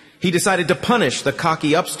 He decided to punish the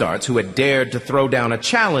cocky upstarts who had dared to throw down a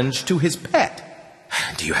challenge to his pet.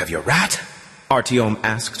 "Do you have your rat?" Artyom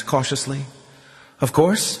asked cautiously. "Of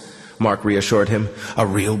course," Mark reassured him. "A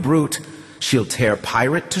real brute. She'll tear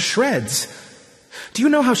pirate to shreds. Do you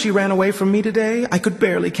know how she ran away from me today? I could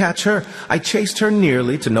barely catch her. I chased her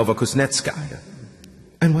nearly to Novokuznetskaya."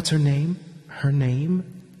 "And what's her name?" "Her name?"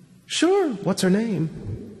 "Sure, what's her name?"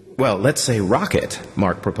 "Well, let's say Rocket,"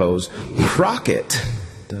 Mark proposed. "Rocket?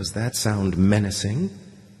 Does that sound menacing?"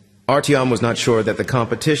 Artyom was not sure that the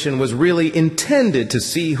competition was really intended to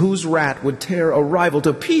see whose rat would tear a rival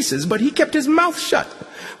to pieces, but he kept his mouth shut.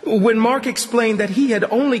 When Mark explained that he had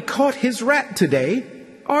only caught his rat today,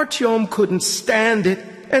 Artyom couldn't stand it.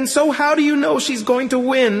 "And so how do you know she's going to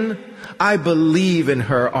win?" "I believe in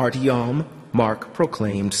her, Artyom," Mark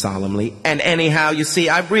proclaimed solemnly. "And anyhow, you see,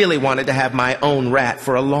 I've really wanted to have my own rat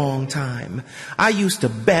for a long time. I used to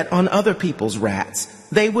bet on other people's rats.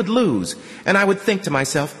 They would lose, and I would think to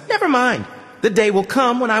myself, never mind, the day will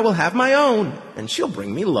come when I will have my own, and she'll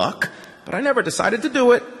bring me luck. But I never decided to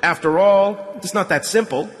do it. After all, it's not that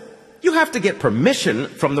simple. You have to get permission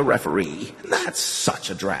from the referee. That's such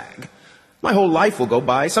a drag. My whole life will go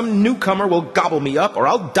by, some newcomer will gobble me up, or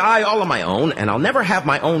I'll die all on my own, and I'll never have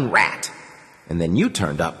my own rat. And then you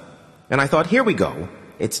turned up, and I thought, here we go.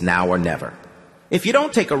 It's now or never. If you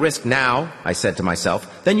don't take a risk now, I said to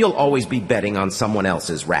myself, then you'll always be betting on someone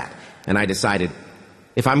else's rat. And I decided,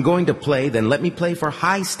 if I'm going to play, then let me play for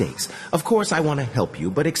high stakes. Of course, I want to help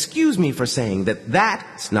you, but excuse me for saying that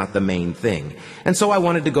that's not the main thing. And so I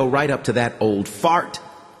wanted to go right up to that old fart,"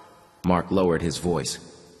 Mark lowered his voice,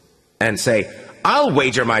 "and say, I'll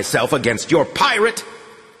wager myself against your pirate."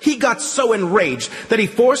 He got so enraged that he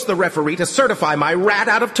forced the referee to certify my rat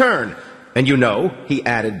out of turn. "And you know," he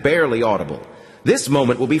added, barely audible, "this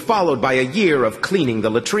moment will be followed by a year of cleaning the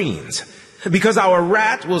latrines, because our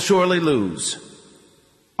rat will surely lose."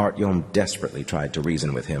 Artyom desperately tried to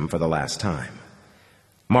reason with him for the last time.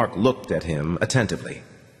 Mark looked at him attentively,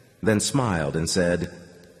 then smiled and said,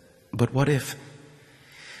 But what if...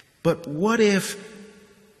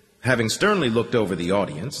 Having sternly looked over the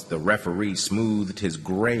audience, the referee smoothed his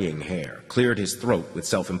graying hair, cleared his throat with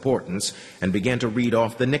self-importance, and began to read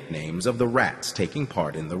off the nicknames of the rats taking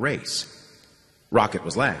part in the race. Rocket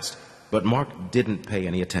was last, but Mark didn't pay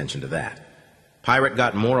any attention to that. Pirate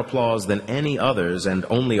got more applause than any others, and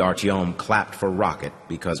only Artyom clapped for Rocket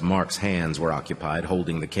because Mark's hands were occupied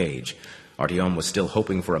holding the cage. Artyom was still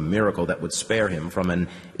hoping for a miracle that would spare him from an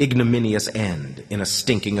ignominious end in a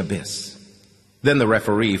stinking abyss. Then the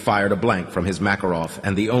referee fired a blank from his Makarov,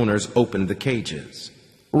 and the owners opened the cages.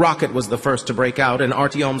 Rocket was the first to break out, and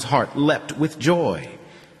Artyom's heart leapt with joy.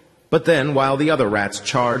 But then, while the other rats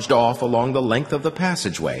charged off along the length of the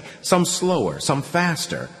passageway, some slower, some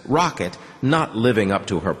faster, Rocket, not living up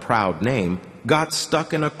to her proud name, got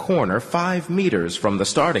stuck in a corner 5 meters from the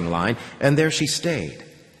starting line, and there she stayed.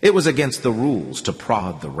 It was against the rules to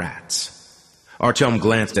prod the rats. Artyom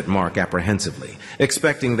glanced at Mark apprehensively,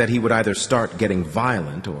 expecting that he would either start getting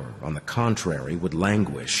violent or, on the contrary, would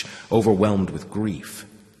languish, overwhelmed with grief.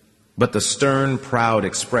 But the stern, proud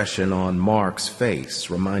expression on Mark's face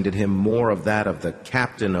reminded him more of that of the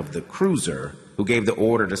captain of the cruiser who gave the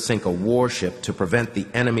order to sink a warship to prevent the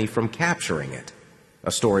enemy from capturing it.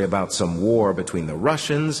 A story about some war between the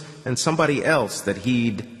Russians and somebody else that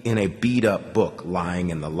he'd in a beat-up book lying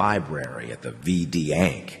in the library at the VD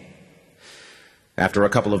Ank. After a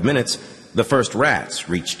couple of minutes, the first rats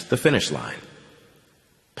reached the finish line.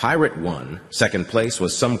 Pirate won. Second place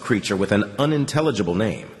was some creature with an unintelligible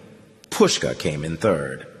name. Pushka came in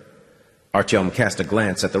third. Artyom cast a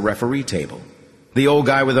glance at the referee table. The old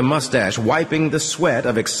guy with a mustache, wiping the sweat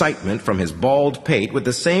of excitement from his bald pate with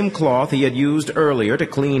the same cloth he had used earlier to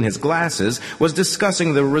clean his glasses, was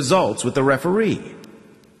discussing the results with the referee.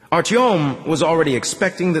 Artyom was already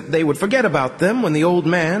expecting that they would forget about them when the old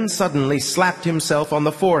man suddenly slapped himself on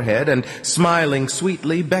the forehead and, smiling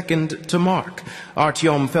sweetly, beckoned to Mark.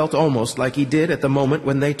 Artyom felt almost like he did at the moment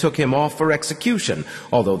when they took him off for execution,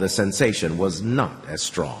 although the sensation was not as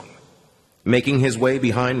strong. Making his way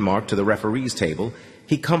behind Mark to the referee's table,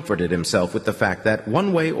 he comforted himself with the fact that,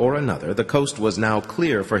 one way or another, the coast was now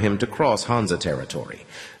clear for him to cross Hansa territory.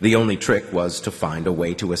 The only trick was to find a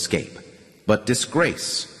way to escape. But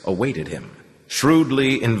disgrace awaited him.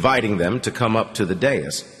 Shrewdly inviting them to come up to the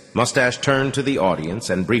dais, Mustache turned to the audience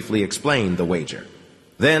and briefly explained the wager.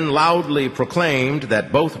 Then loudly proclaimed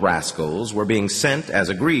that both rascals were being sent, as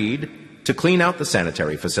agreed, to clean out the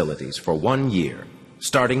sanitary facilities for 1 year,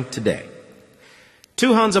 starting today.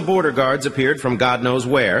 2 Hansa border guards appeared from God knows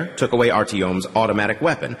where, took away Artyom's automatic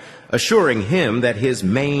weapon, assuring him that his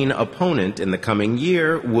main opponent in the coming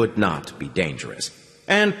year would not be dangerous,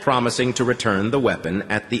 and promising to return the weapon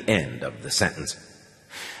at the end of the sentence.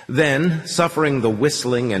 Then, suffering the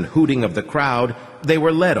whistling and hooting of the crowd, they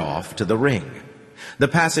were led off to the ring. The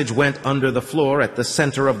passage went under the floor at the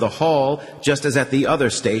center of the hall, just as at the other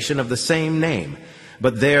station of the same name,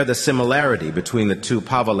 but there the similarity between the 2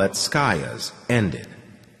 Paveletskayas ended.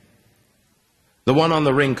 The one on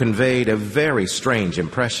the ring conveyed a very strange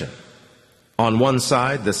impression. On one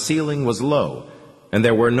side, the ceiling was low, and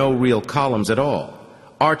there were no real columns at all.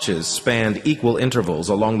 Arches spanned equal intervals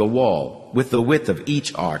along the wall, with the width of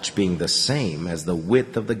each arch being the same as the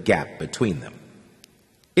width of the gap between them.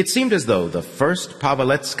 It seemed as though the first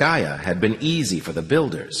Paveletskaya had been easy for the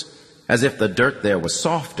builders, as if the dirt there was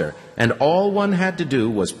softer, and all one had to do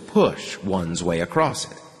was push one's way across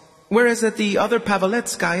it. Whereas at the other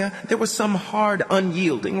Paveletskaya, there was some hard,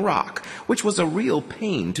 unyielding rock, which was a real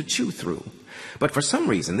pain to chew through. But for some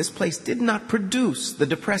reason, this place did not produce the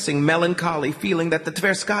depressing, melancholy feeling that the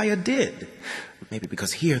Tverskaya did. Maybe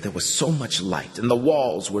because here there was so much light, and the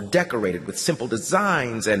walls were decorated with simple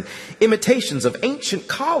designs and imitations of ancient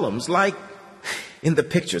columns, like in the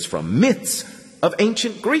pictures from myths of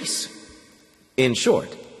ancient Greece. In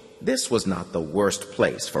short, this was not the worst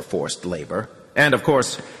place for forced labor. And, of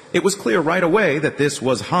course, it was clear right away that this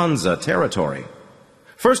was Hansa territory.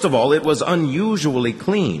 First of all, it was unusually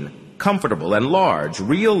clean, comfortable, and large.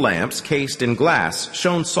 Real lamps cased in glass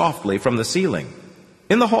shone softly from the ceiling.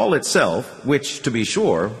 In the hall itself, which, to be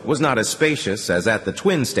sure, was not as spacious as at the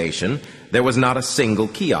twin station, there was not a single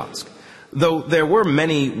kiosk, though there were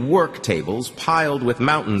many work tables piled with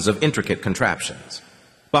mountains of intricate contraptions.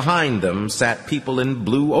 Behind them sat people in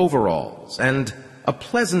blue overalls, and a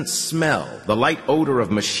pleasant smell, the light odor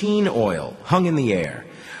of machine oil, hung in the air.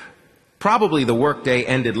 Probably the workday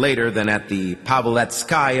ended later than at the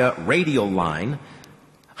Paveletskaya radial line.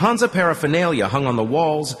 Hansa paraphernalia hung on the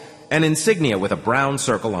walls, an insignia with a brown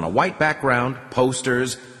circle on a white background,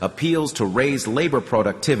 posters, appeals to raise labor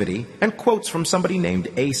productivity, and quotes from somebody named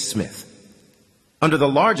A. Smith. Under the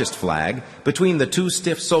largest flag, between the 2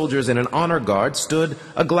 stiff soldiers and an honor guard, stood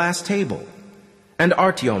a glass table. And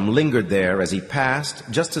Artyom lingered there as he passed,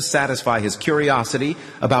 just to satisfy his curiosity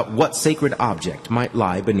about what sacred object might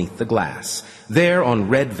lie beneath the glass. There, on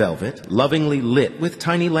red velvet, lovingly lit with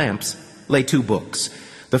tiny lamps, lay 2 books.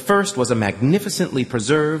 The first was a magnificently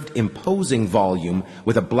preserved, imposing volume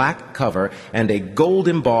with a black cover and a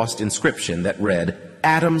gold-embossed inscription that read,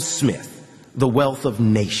 Adam Smith, The Wealth of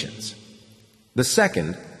Nations. The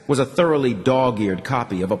second was a thoroughly dog-eared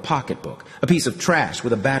copy of a pocketbook, a piece of trash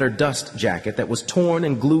with a battered dust jacket that was torn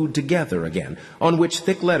and glued together again, on which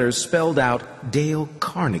thick letters spelled out Dale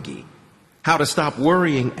Carnegie, how to stop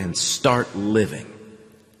worrying and start living.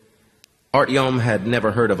 Artyom had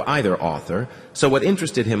never heard of either author, so what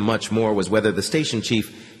interested him much more was whether the station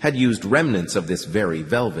chief had used remnants of this very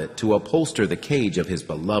velvet to upholster the cage of his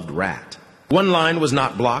beloved rat. One line was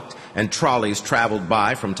not blocked, and trolleys traveled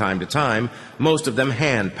by from time to time, most of them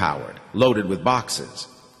hand-powered, loaded with boxes.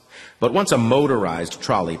 But once a motorized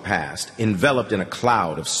trolley passed, enveloped in a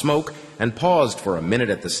cloud of smoke, and paused for a minute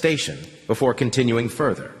at the station before continuing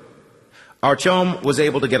further. Artyom was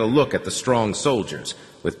able to get a look at the strong soldiers,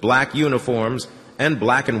 with black uniforms and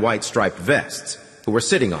black and white striped vests, who were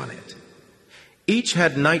sitting on it. Each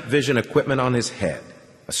had night vision equipment on his head,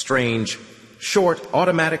 a strange, short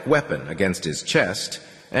automatic weapon against his chest,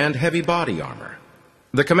 and heavy body armor.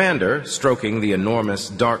 The commander, stroking the enormous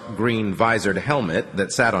dark green visored helmet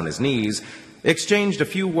that sat on his knees, exchanged a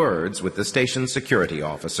few words with the station's security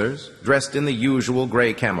officers, dressed in the usual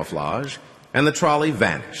gray camouflage, and the trolley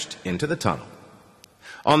vanished into the tunnel.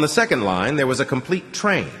 On the second line, there was a complete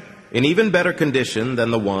train, in even better condition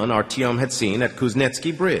than the one Artyom had seen at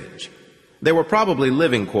Kuznetsky Bridge. There were probably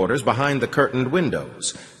living quarters behind the curtained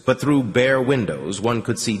windows, but through bare windows one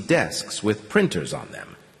could see desks with printers on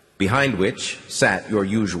them, behind which sat your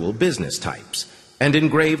usual business types, and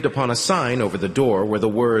engraved upon a sign over the door were the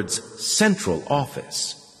words Central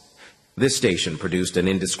Office. This station produced an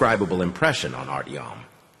indescribable impression on Artyom.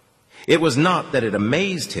 It was not that it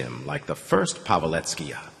amazed him like the first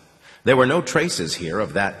Pavoletskia. There were no traces here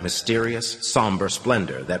of that mysterious, somber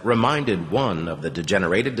splendor that reminded one of the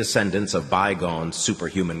degenerated descendants of bygone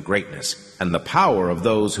superhuman greatness and the power of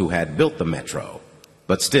those who had built the metro.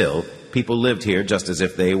 But still, people lived here just as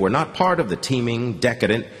if they were not part of the teeming,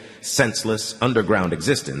 decadent, senseless, underground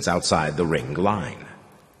existence outside the ring line.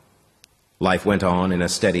 Life went on in a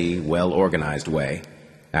steady, well-organized way.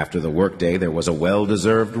 After the workday, there was a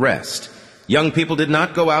well-deserved rest. Young people did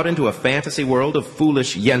not go out into a fantasy world of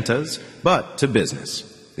foolish yentas, but to business.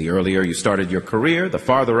 The earlier you started your career, the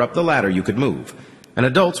farther up the ladder you could move. And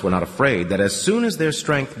adults were not afraid that as soon as their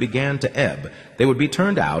strength began to ebb, they would be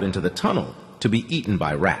turned out into the tunnel to be eaten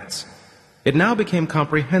by rats. It now became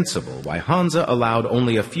comprehensible why Hansa allowed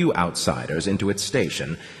only a few outsiders into its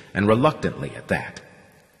station, and reluctantly at that.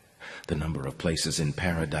 The number of places in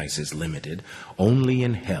paradise is limited. Only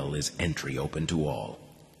in hell is entry open to all.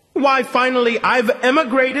 "Why, finally, I've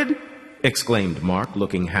emigrated!" exclaimed Mark,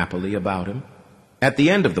 looking happily about him. At the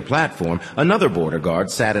end of the platform, another border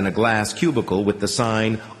guard sat in a glass cubicle with the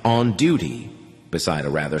sign, "On Duty," beside a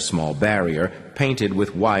rather small barrier painted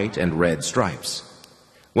with white and red stripes.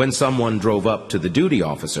 When someone drove up to the duty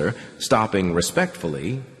officer, stopping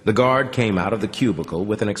respectfully, the guard came out of the cubicle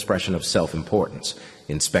with an expression of self-importance,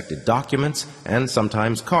 inspected documents and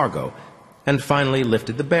sometimes cargo, and finally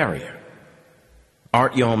lifted the barrier.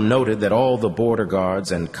 Artyom noted that all the border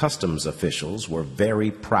guards and customs officials were very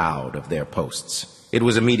proud of their posts. It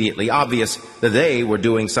was immediately obvious that they were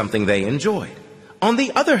doing something they enjoyed. On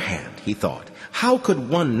the other hand, he thought, how could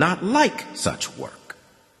one not like such work?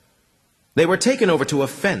 They were taken over to a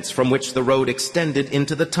fence from which the road extended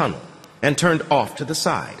into the tunnel and turned off to the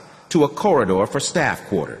side, to a corridor for staff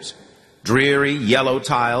quarters. Dreary yellow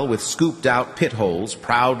tile with scooped-out pit holes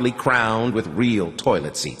proudly crowned with real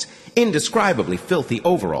toilet seats, indescribably filthy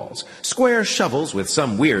overalls, square shovels with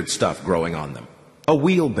some weird stuff growing on them, a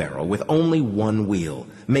wheelbarrow with only one wheel,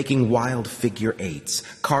 making wild figure eights,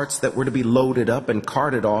 carts that were to be loaded up and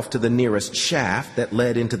carted off to the nearest shaft that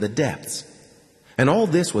led into the depths. And all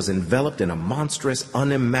this was enveloped in a monstrous,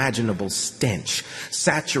 unimaginable stench,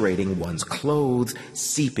 saturating one's clothes,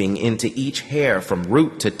 seeping into each hair from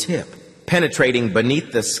root to tip, penetrating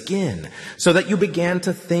beneath the skin, so that you began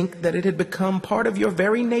to think that it had become part of your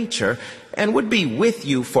very nature and would be with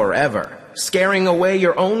you forever, scaring away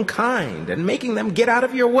your own kind and making them get out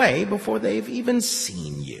of your way before they've even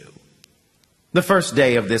seen you. The first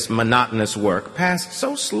day of this monotonous work passed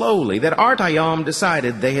so slowly that Artyom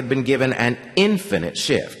decided they had been given an infinite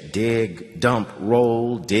shift. Dig, dump,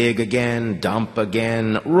 roll, dig again, dump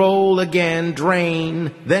again, roll again,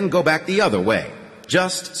 drain, then go back the other way,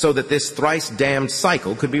 just so that this thrice-damned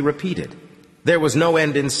cycle could be repeated. There was no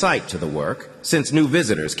end in sight to the work, since new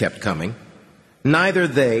visitors kept coming. Neither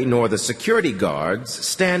they nor the security guards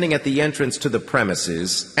standing at the entrance to the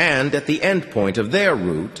premises and at the end point of their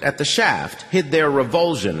route at the shaft hid their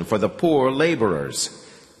revulsion for the poor laborers.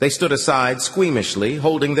 They stood aside squeamishly,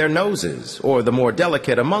 holding their noses, or the more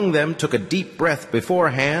delicate among them took a deep breath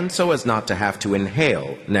beforehand so as not to have to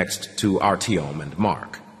inhale next to Artyom and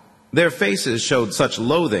Mark. Their faces showed such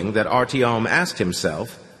loathing that Artyom asked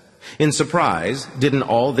himself, in surprise, didn't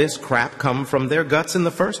all this crap come from their guts in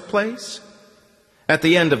the first place? At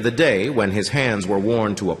the end of the day, when his hands were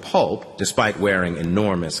worn to a pulp, despite wearing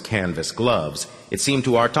enormous canvas gloves, it seemed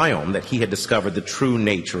to Artyom that he had discovered the true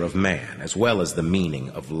nature of man, as well as the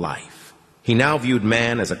meaning of life. He now viewed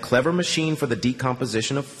man as a clever machine for the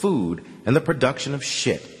decomposition of food and the production of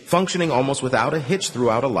shit, functioning almost without a hitch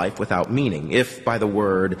throughout a life without meaning, if by the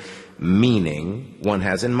word meaning one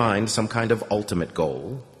has in mind some kind of ultimate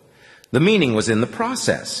goal. The meaning was in the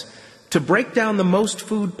process, to break down the most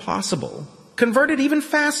food possible, convert it even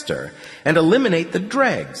faster, and eliminate the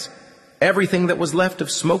dregs. Everything that was left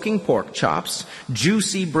of smoking pork chops,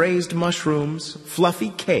 juicy braised mushrooms, fluffy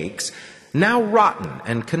cakes, now rotten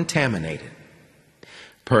and contaminated.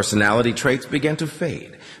 Personality traits began to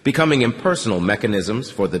fade, becoming impersonal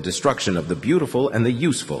mechanisms for the destruction of the beautiful and the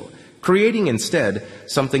useful, creating instead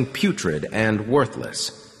something putrid and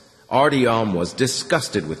worthless. Artyom was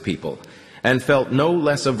disgusted with people and felt no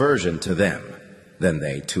less aversion to them than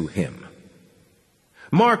they to him.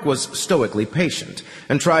 Mark was stoically patient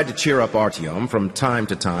and tried to cheer up Artyom from time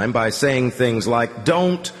to time by saying things like,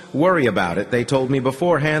 "Don't worry about it. They told me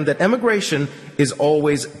beforehand that emigration is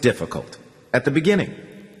always difficult at the beginning."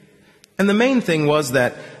 And the main thing was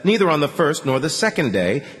that neither on the first nor the second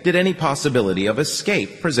day did any possibility of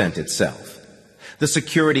escape present itself. The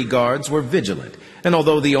security guards were vigilant, and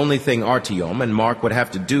although the only thing Artyom and Mark would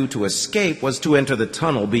have to do to escape was to enter the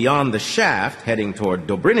tunnel beyond the shaft heading toward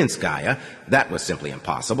Dobryninskaya, that was simply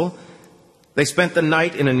impossible. They spent the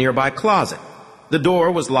night in a nearby closet. The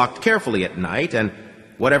door was locked carefully at night, and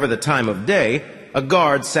whatever the time of day, a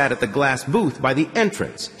guard sat at the glass booth by the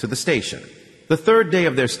entrance to the station. The third day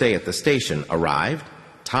of their stay at the station arrived.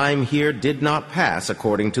 Time here did not pass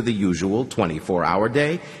according to the usual 24-hour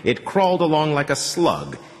day. It crawled along like a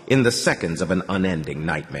slug in the seconds of an unending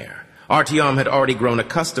nightmare. Artyom had already grown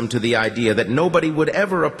accustomed to the idea that nobody would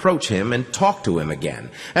ever approach him and talk to him again,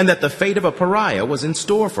 and that the fate of a pariah was in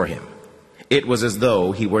store for him. It was as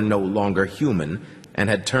though he were no longer human and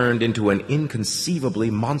had turned into an inconceivably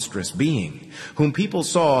monstrous being, whom people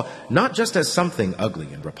saw not just as something ugly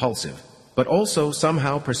and repulsive, but also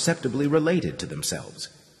somehow perceptibly related to themselves.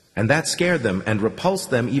 And that scared them and repulsed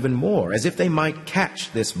them even more, as if they might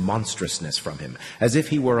catch this monstrousness from him, as if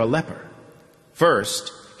he were a leper.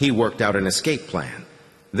 First, he worked out an escape plan.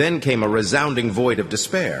 Then came a resounding void of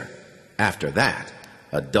despair. After that,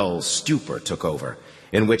 a dull stupor took over,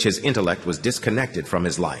 in which his intellect was disconnected from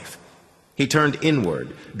his life. He turned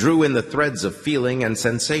inward, drew in the threads of feeling and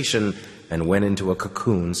sensation, and went into a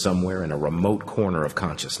cocoon somewhere in a remote corner of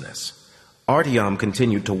consciousness. Artyom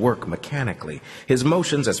continued to work mechanically, his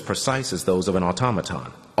motions as precise as those of an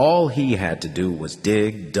automaton. All he had to do was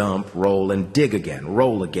dig, dump, roll, and dig again,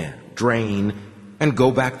 roll again, drain, and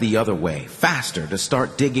go back the other way, faster to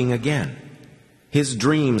start digging again. His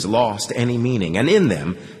dreams lost any meaning, and in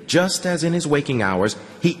them, just as in his waking hours,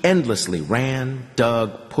 he endlessly ran,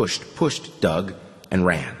 dug, pushed, dug, and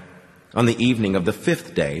ran. On the evening of the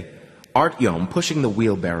fifth day, Artyom, pushing the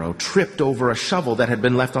wheelbarrow, tripped over a shovel that had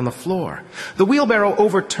been left on the floor. The wheelbarrow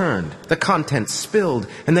overturned, the contents spilled,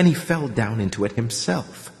 and then he fell down into it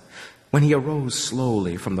himself. When he arose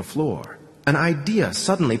slowly from the floor, an idea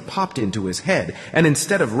suddenly popped into his head, and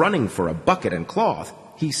instead of running for a bucket and cloth,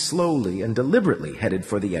 he slowly and deliberately headed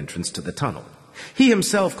for the entrance to the tunnel. He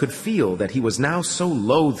himself could feel that he was now so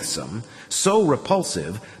loathsome, so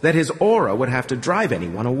repulsive, that his aura would have to drive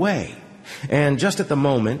anyone away. And just at the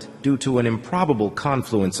moment, due to an improbable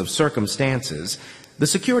confluence of circumstances, the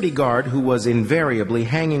security guard who was invariably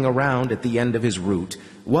hanging around at the end of his route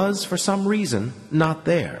was, for some reason, not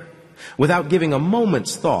there. Without giving a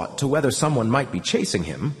moment's thought to whether someone might be chasing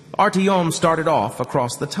him, Artyom started off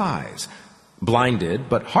across the ties. Blinded,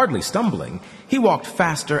 but hardly stumbling, he walked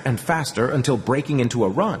faster and faster until breaking into a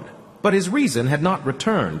run. But his reason had not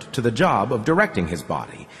returned to the job of directing his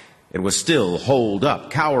body. It was still holed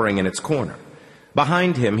up, cowering in its corner.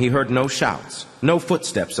 Behind him he heard no shouts, no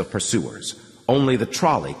footsteps of pursuers. Only the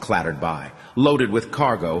trolley clattered by, loaded with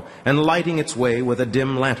cargo and lighting its way with a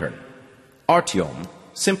dim lantern. Artyom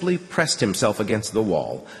simply pressed himself against the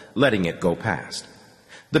wall, letting it go past.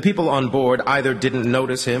 The people on board either didn't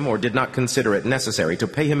notice him or did not consider it necessary to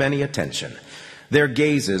pay him any attention. Their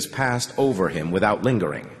gazes passed over him without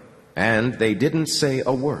lingering, and they didn't say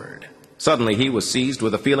a word. Suddenly he was seized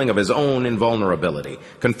with a feeling of his own invulnerability,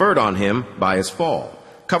 conferred on him by his fall.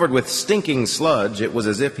 Covered with stinking sludge, it was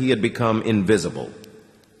as if he had become invisible.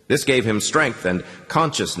 This gave him strength, and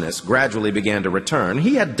consciousness gradually began to return.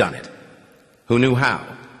 He had done it. Who knew how?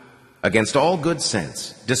 Against all good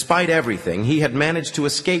sense, despite everything, he had managed to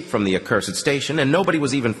escape from the accursed station, and nobody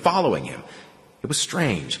was even following him. It was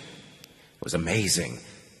strange. It was amazing.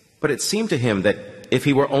 But it seemed to him that if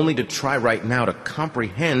he were only to try right now to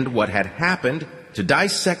comprehend what had happened, to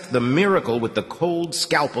dissect the miracle with the cold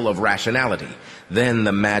scalpel of rationality, then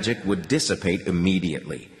the magic would dissipate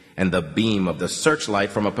immediately, and the beam of the searchlight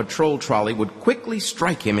from a patrol trolley would quickly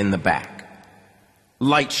strike him in the back.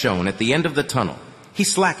 Light shone at the end of the tunnel. He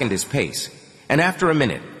slackened his pace, and after a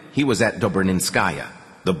minute, he was at Dobryninskaya.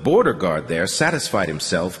 The border guard there satisfied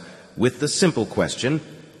himself with the simple question,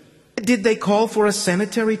 "Did they call for a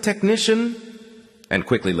sanitary technician?" and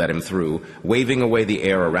quickly let him through, waving away the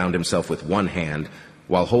air around himself with one hand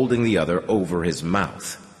while holding the other over his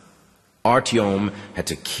mouth. Artyom had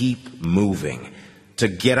to keep moving, to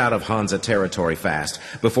get out of Hansa territory fast,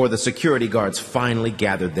 before the security guards finally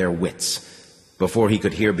gathered their wits, before he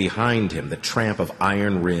could hear behind him the tramp of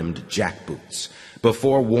iron-rimmed jackboots,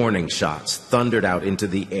 before warning shots thundered out into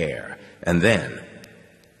the air, and then,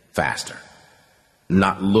 faster.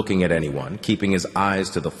 Not looking at anyone, keeping his eyes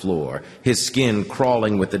to the floor, his skin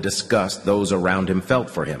crawling with the disgust those around him felt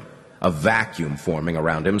for him, a vacuum forming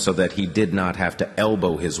around him so that he did not have to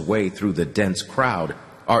elbow his way through the dense crowd,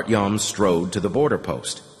 Artyom strode to the border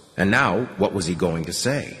post. And now, what was he going to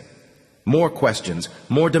say? More questions,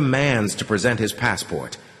 more demands to present his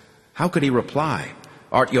passport. How could he reply?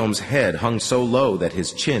 Artyom's head hung so low that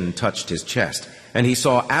his chin touched his chest, and he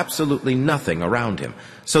saw absolutely nothing around him,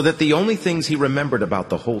 so that the only things he remembered about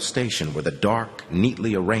the whole station were the dark,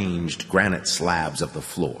 neatly arranged granite slabs of the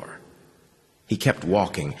floor. He kept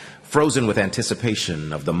walking, frozen with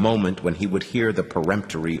anticipation of the moment when he would hear the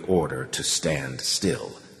peremptory order to stand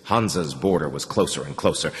still. Hansa's border was closer and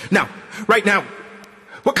closer. "Now! Right now!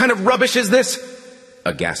 What kind of rubbish is this?"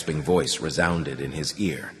 A gasping voice resounded in his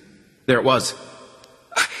ear. There it was.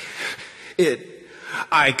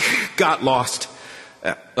 I got lost.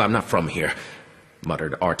 I'm not from here,"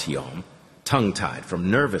 muttered Artyom, tongue-tied from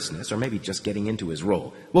nervousness or maybe just getting into his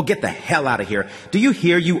role. "Well, get the hell out of here. Do you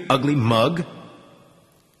hear, you ugly mug?"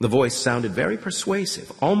 The voice sounded very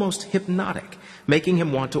persuasive, almost hypnotic, making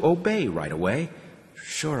him want to obey right away.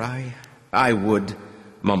 "Sure, I would,"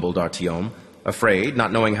 mumbled Artyom, afraid,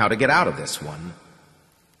 not knowing how to get out of this one.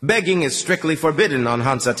 "Begging is strictly forbidden on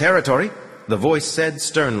Hansa territory," the voice said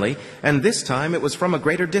sternly, and this time it was from a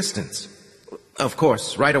greater distance. "Of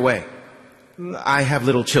course, right away. I have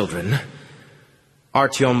little children."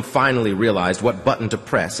 Artyom finally realized what button to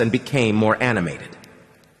press and became more animated.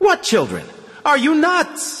 "What children? Are you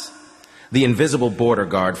nuts?" The invisible border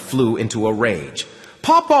guard flew into a rage.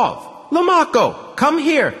 "Popov! Lomako! Come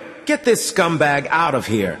here! Get this scumbag out of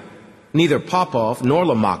here!" Neither Popov nor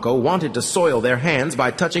Lomako wanted to soil their hands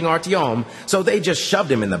by touching Artyom, so they just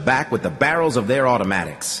shoved him in the back with the barrels of their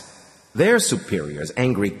automatics. Their superiors'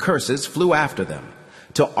 angry curses flew after them.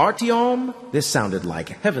 To Artyom, this sounded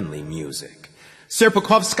like heavenly music.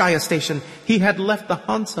 Serpukovskaya station, he had left the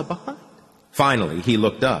Hansa behind. Finally, he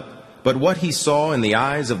looked up, but what he saw in the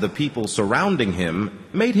eyes of the people surrounding him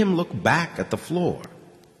made him look back at the floor.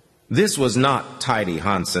 This was not tidy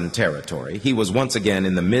Hansan territory. He was once again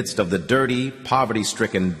in the midst of the dirty,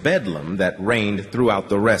 poverty-stricken bedlam that reigned throughout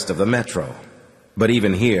the rest of the metro. But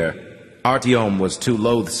even here, Artyom was too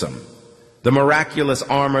loathsome. The miraculous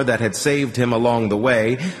armor that had saved him along the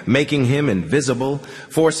way, making him invisible,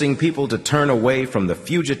 forcing people to turn away from the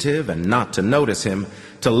fugitive and not to notice him,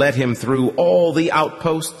 to let him through all the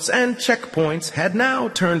outposts and checkpoints, had now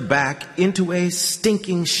turned back into a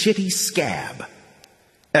stinking shitty scab.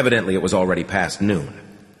 Evidently, it was already past noon.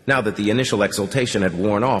 Now that the initial exultation had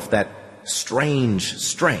worn off, that strange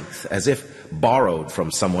strength, as if borrowed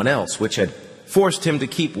from someone else, which had forced him to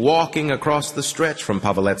keep walking across the stretch from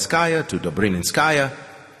Paveletskaya to Dobryninskaya,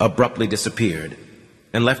 abruptly disappeared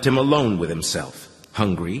and left him alone with himself,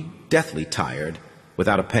 hungry, deathly tired,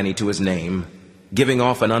 without a penny to his name, giving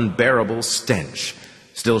off an unbearable stench,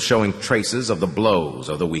 still showing traces of the blows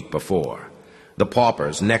of the week before. The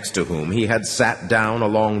paupers next to whom he had sat down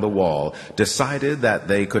along the wall decided that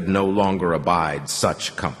they could no longer abide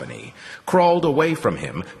such company, crawled away from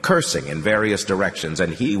him, cursing in various directions,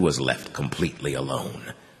 and he was left completely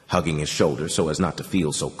alone. Hugging his shoulder so as not to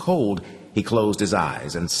feel so cold, he closed his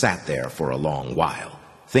eyes and sat there for a long while,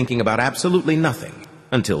 thinking about absolutely nothing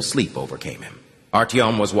until sleep overcame him.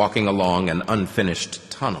 Artyom was walking along an unfinished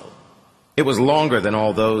tunnel. It was longer than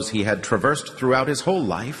all those he had traversed throughout his whole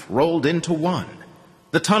life, rolled into one.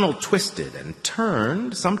 The tunnel twisted and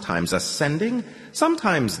turned, sometimes ascending,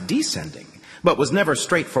 sometimes descending, but was never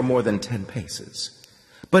straight for more than 10 paces.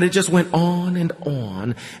 But it just went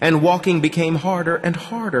on, and walking became harder and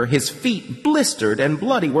harder. His feet, blistered and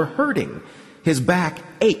bloody, were hurting. His back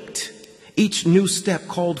ached. Each new step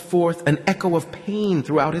called forth an echo of pain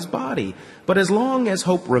throughout his body. But as long as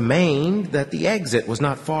hope remained that the exit was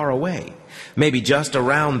not far away, maybe just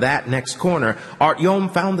around that next corner,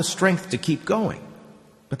 Artyom found the strength to keep going.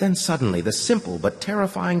 But then suddenly the simple but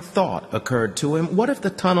terrifying thought occurred to him: what if the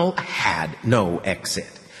tunnel had no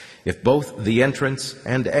exit? If both the entrance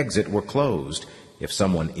and exit were closed, if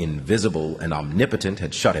someone invisible and omnipotent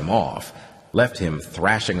had shut him off, left him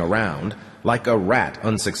thrashing around like a rat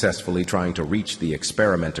unsuccessfully trying to reach the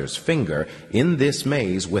experimenter's finger in this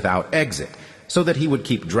maze without exit, so that he would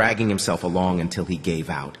keep dragging himself along until he gave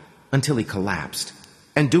out, until he collapsed,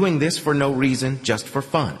 and doing this for no reason, just for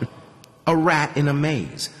fun. A rat in a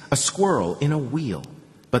maze, a squirrel in a wheel.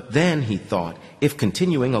 But then, he thought, if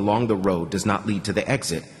continuing along the road does not lead to the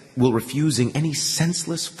exit, will refusing any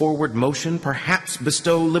senseless forward motion perhaps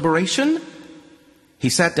bestow liberation? He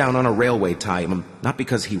sat down on a railway tie, not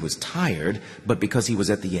because he was tired, but because he was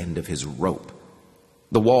at the end of his rope.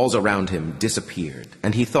 The walls around him disappeared,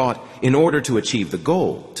 and he thought, in order to achieve the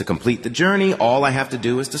goal, to complete the journey, all I have to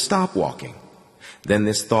do is to stop walking. Then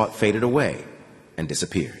this thought faded away and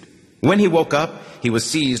disappeared. When he woke up, he was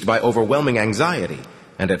seized by overwhelming anxiety,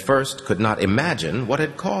 and at first could not imagine what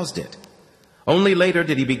had caused it. Only later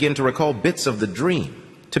did he begin to recall bits of the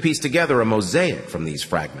dream, to piece together a mosaic from these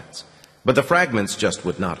fragments. But the fragments just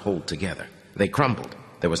would not hold together. They crumbled.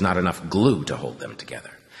 There was not enough glue to hold them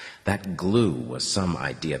together. That glue was some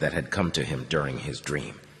idea that had come to him during his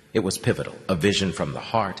dream. It was pivotal, a vision from the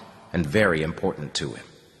heart, and very important to him.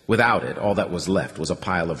 Without it, all that was left was a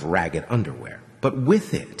pile of ragged underwear. But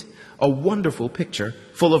with it, a wonderful picture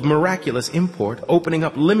full of miraculous import, opening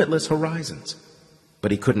up limitless horizons.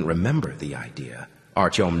 But he couldn't remember the idea.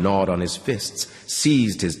 Artyom gnawed on his fists,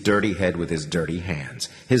 seized his dirty head with his dirty hands.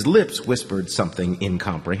 His lips whispered something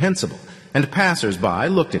incomprehensible, and passers-by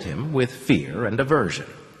looked at him with fear and aversion.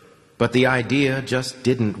 But the idea just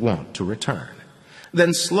didn't want to return.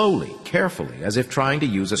 Then slowly, carefully, as if trying to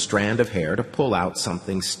use a strand of hair to pull out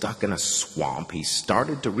something stuck in a swamp, he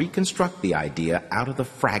started to reconstruct the idea out of the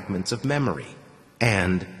fragments of memory.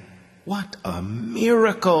 And what a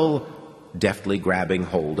miracle! Deftly grabbing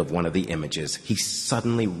hold of one of the images, he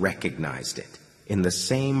suddenly recognized it in the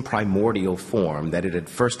same primordial form that it had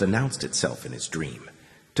first announced itself in his dream.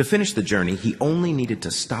 To finish the journey, he only needed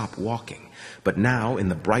to stop walking. But now, in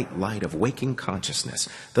the bright light of waking consciousness,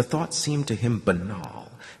 the thought seemed to him banal,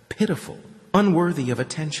 pitiful, unworthy of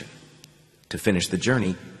attention. To finish the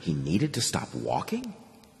journey, he needed to stop walking?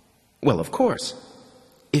 Well, of course.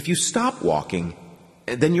 If you stop walking,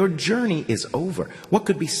 then your journey is over. What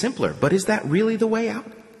could be simpler? But is that really the way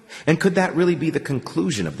out? And could that really be the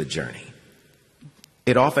conclusion of the journey?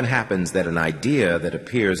 It often happens that an idea that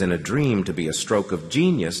appears in a dream to be a stroke of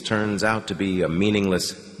genius turns out to be a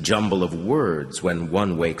meaningless jumble of words when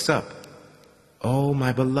one wakes up. Oh,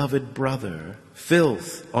 my beloved brother,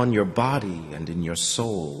 filth on your body and in your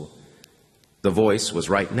soul. The voice was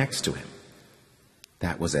right next to him.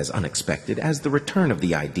 That was as unexpected as the return of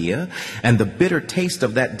the idea, and the bitter taste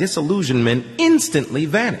of that disillusionment instantly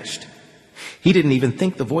vanished. He didn't even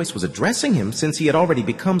think the voice was addressing him, since he had already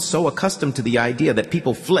become so accustomed to the idea that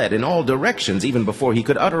people fled in all directions even before he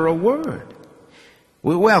could utter a word.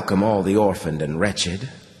 We welcome all the orphaned and wretched,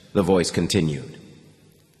 the voice continued.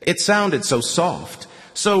 It sounded so soft,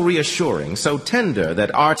 so reassuring, so tender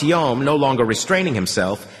that Artyom, no longer restraining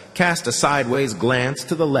himself, cast a sideways glance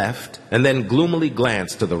to the left and then gloomily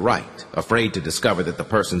glanced to the right, afraid to discover that the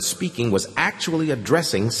person speaking was actually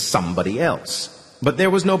addressing somebody else. But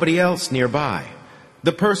there was nobody else nearby.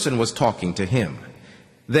 The person was talking to him.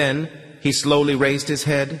 Then he slowly raised his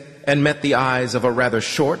head and met the eyes of a rather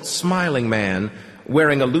short, smiling man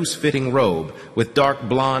wearing a loose-fitting robe with dark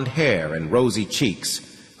blonde hair and rosy cheeks,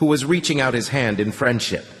 who was reaching out his hand in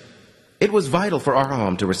friendship. It was vital for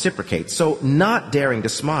Artyom to reciprocate, so not daring to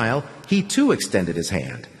smile, he too extended his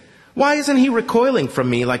hand. Why isn't he recoiling from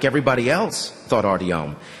me like everybody else? Thought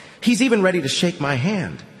Artyom. He's even ready to shake my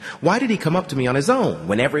hand. Why did he come up to me on his own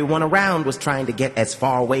when everyone around was trying to get as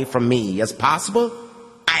far away from me as possible?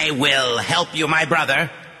 I will help you, my brother,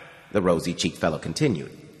 the rosy-cheeked fellow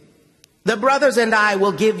continued. The brothers and I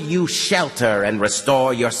will give you shelter and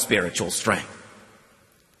restore your spiritual strength.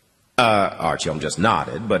 Artyom just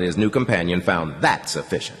nodded, but his new companion found that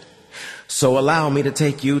sufficient. So allow me to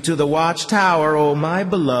take you to the watchtower, oh my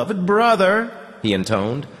beloved brother, he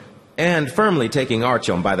intoned, and firmly taking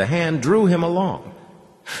Artyom by the hand, drew him along.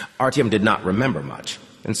 Artyom did not remember much,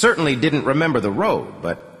 and certainly didn't remember the road,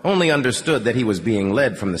 but only understood that he was being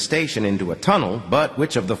led from the station into a tunnel, but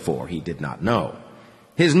which of the four he did not know.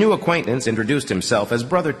 His new acquaintance introduced himself as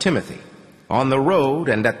Brother Timothy. On the road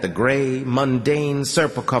and at the gray, mundane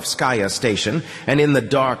Serpukhovskaya station and in the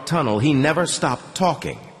dark tunnel, he never stopped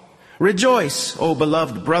talking. "Rejoice, O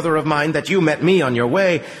beloved brother of mine, that you met me on your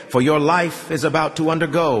way, for your life is about to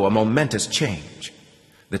undergo a momentous change.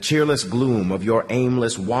 The cheerless gloom of your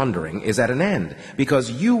aimless wandering is at an end,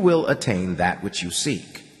 because you will attain that which you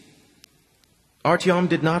seek." Artyom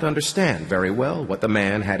did not understand very well what the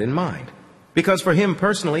man had in mind, because for him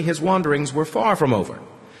personally his wanderings were far from over.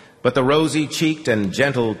 But the rosy-cheeked and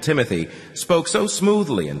gentle Timothy spoke so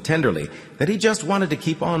smoothly and tenderly that he just wanted to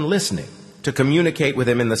keep on listening, to communicate with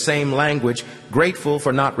him in the same language, grateful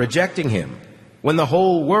for not rejecting him, when the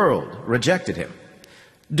whole world rejected him.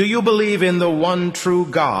 "Do you believe in the one true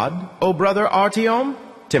God, O brother Artyom?"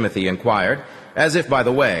 Timothy inquired, as if by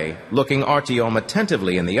the way, looking Artyom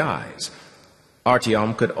attentively in the eyes.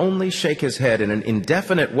 Artyom could only shake his head in an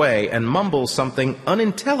indefinite way and mumble something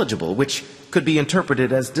unintelligible which could be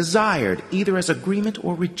interpreted as desired, either as agreement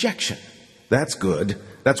or rejection. "That's good.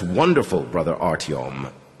 That's wonderful, brother Artyom,"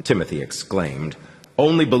 Timothy exclaimed.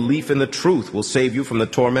 "Only belief in the truth will save you from the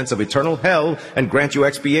torments of eternal hell and grant you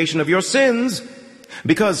expiation of your sins.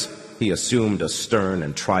 Because," he assumed a stern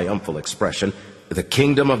and triumphal expression, "the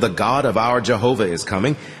kingdom of the God of our Jehovah is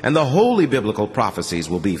coming, and the holy biblical prophecies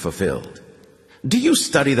will be fulfilled." "Do you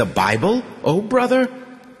study the Bible, O brother?"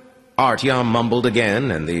 Artyom mumbled again,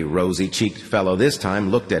 and the rosy-cheeked fellow this time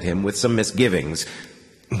looked at him with some misgivings.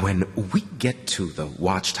 "When we get to the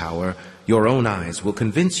watchtower, your own eyes will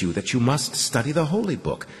convince you that you must study the holy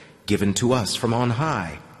book given to us from on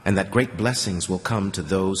high, and that great blessings will come to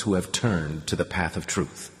those who have turned to the path of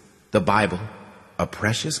truth. The Bible, a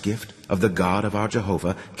precious gift of the God of our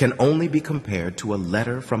Jehovah, can only be compared to a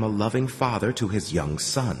letter from a loving father to his young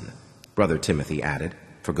son," Brother Timothy added,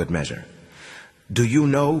 for good measure. "Do you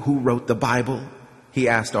know who wrote the Bible?" he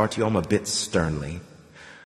asked Artyom a bit sternly.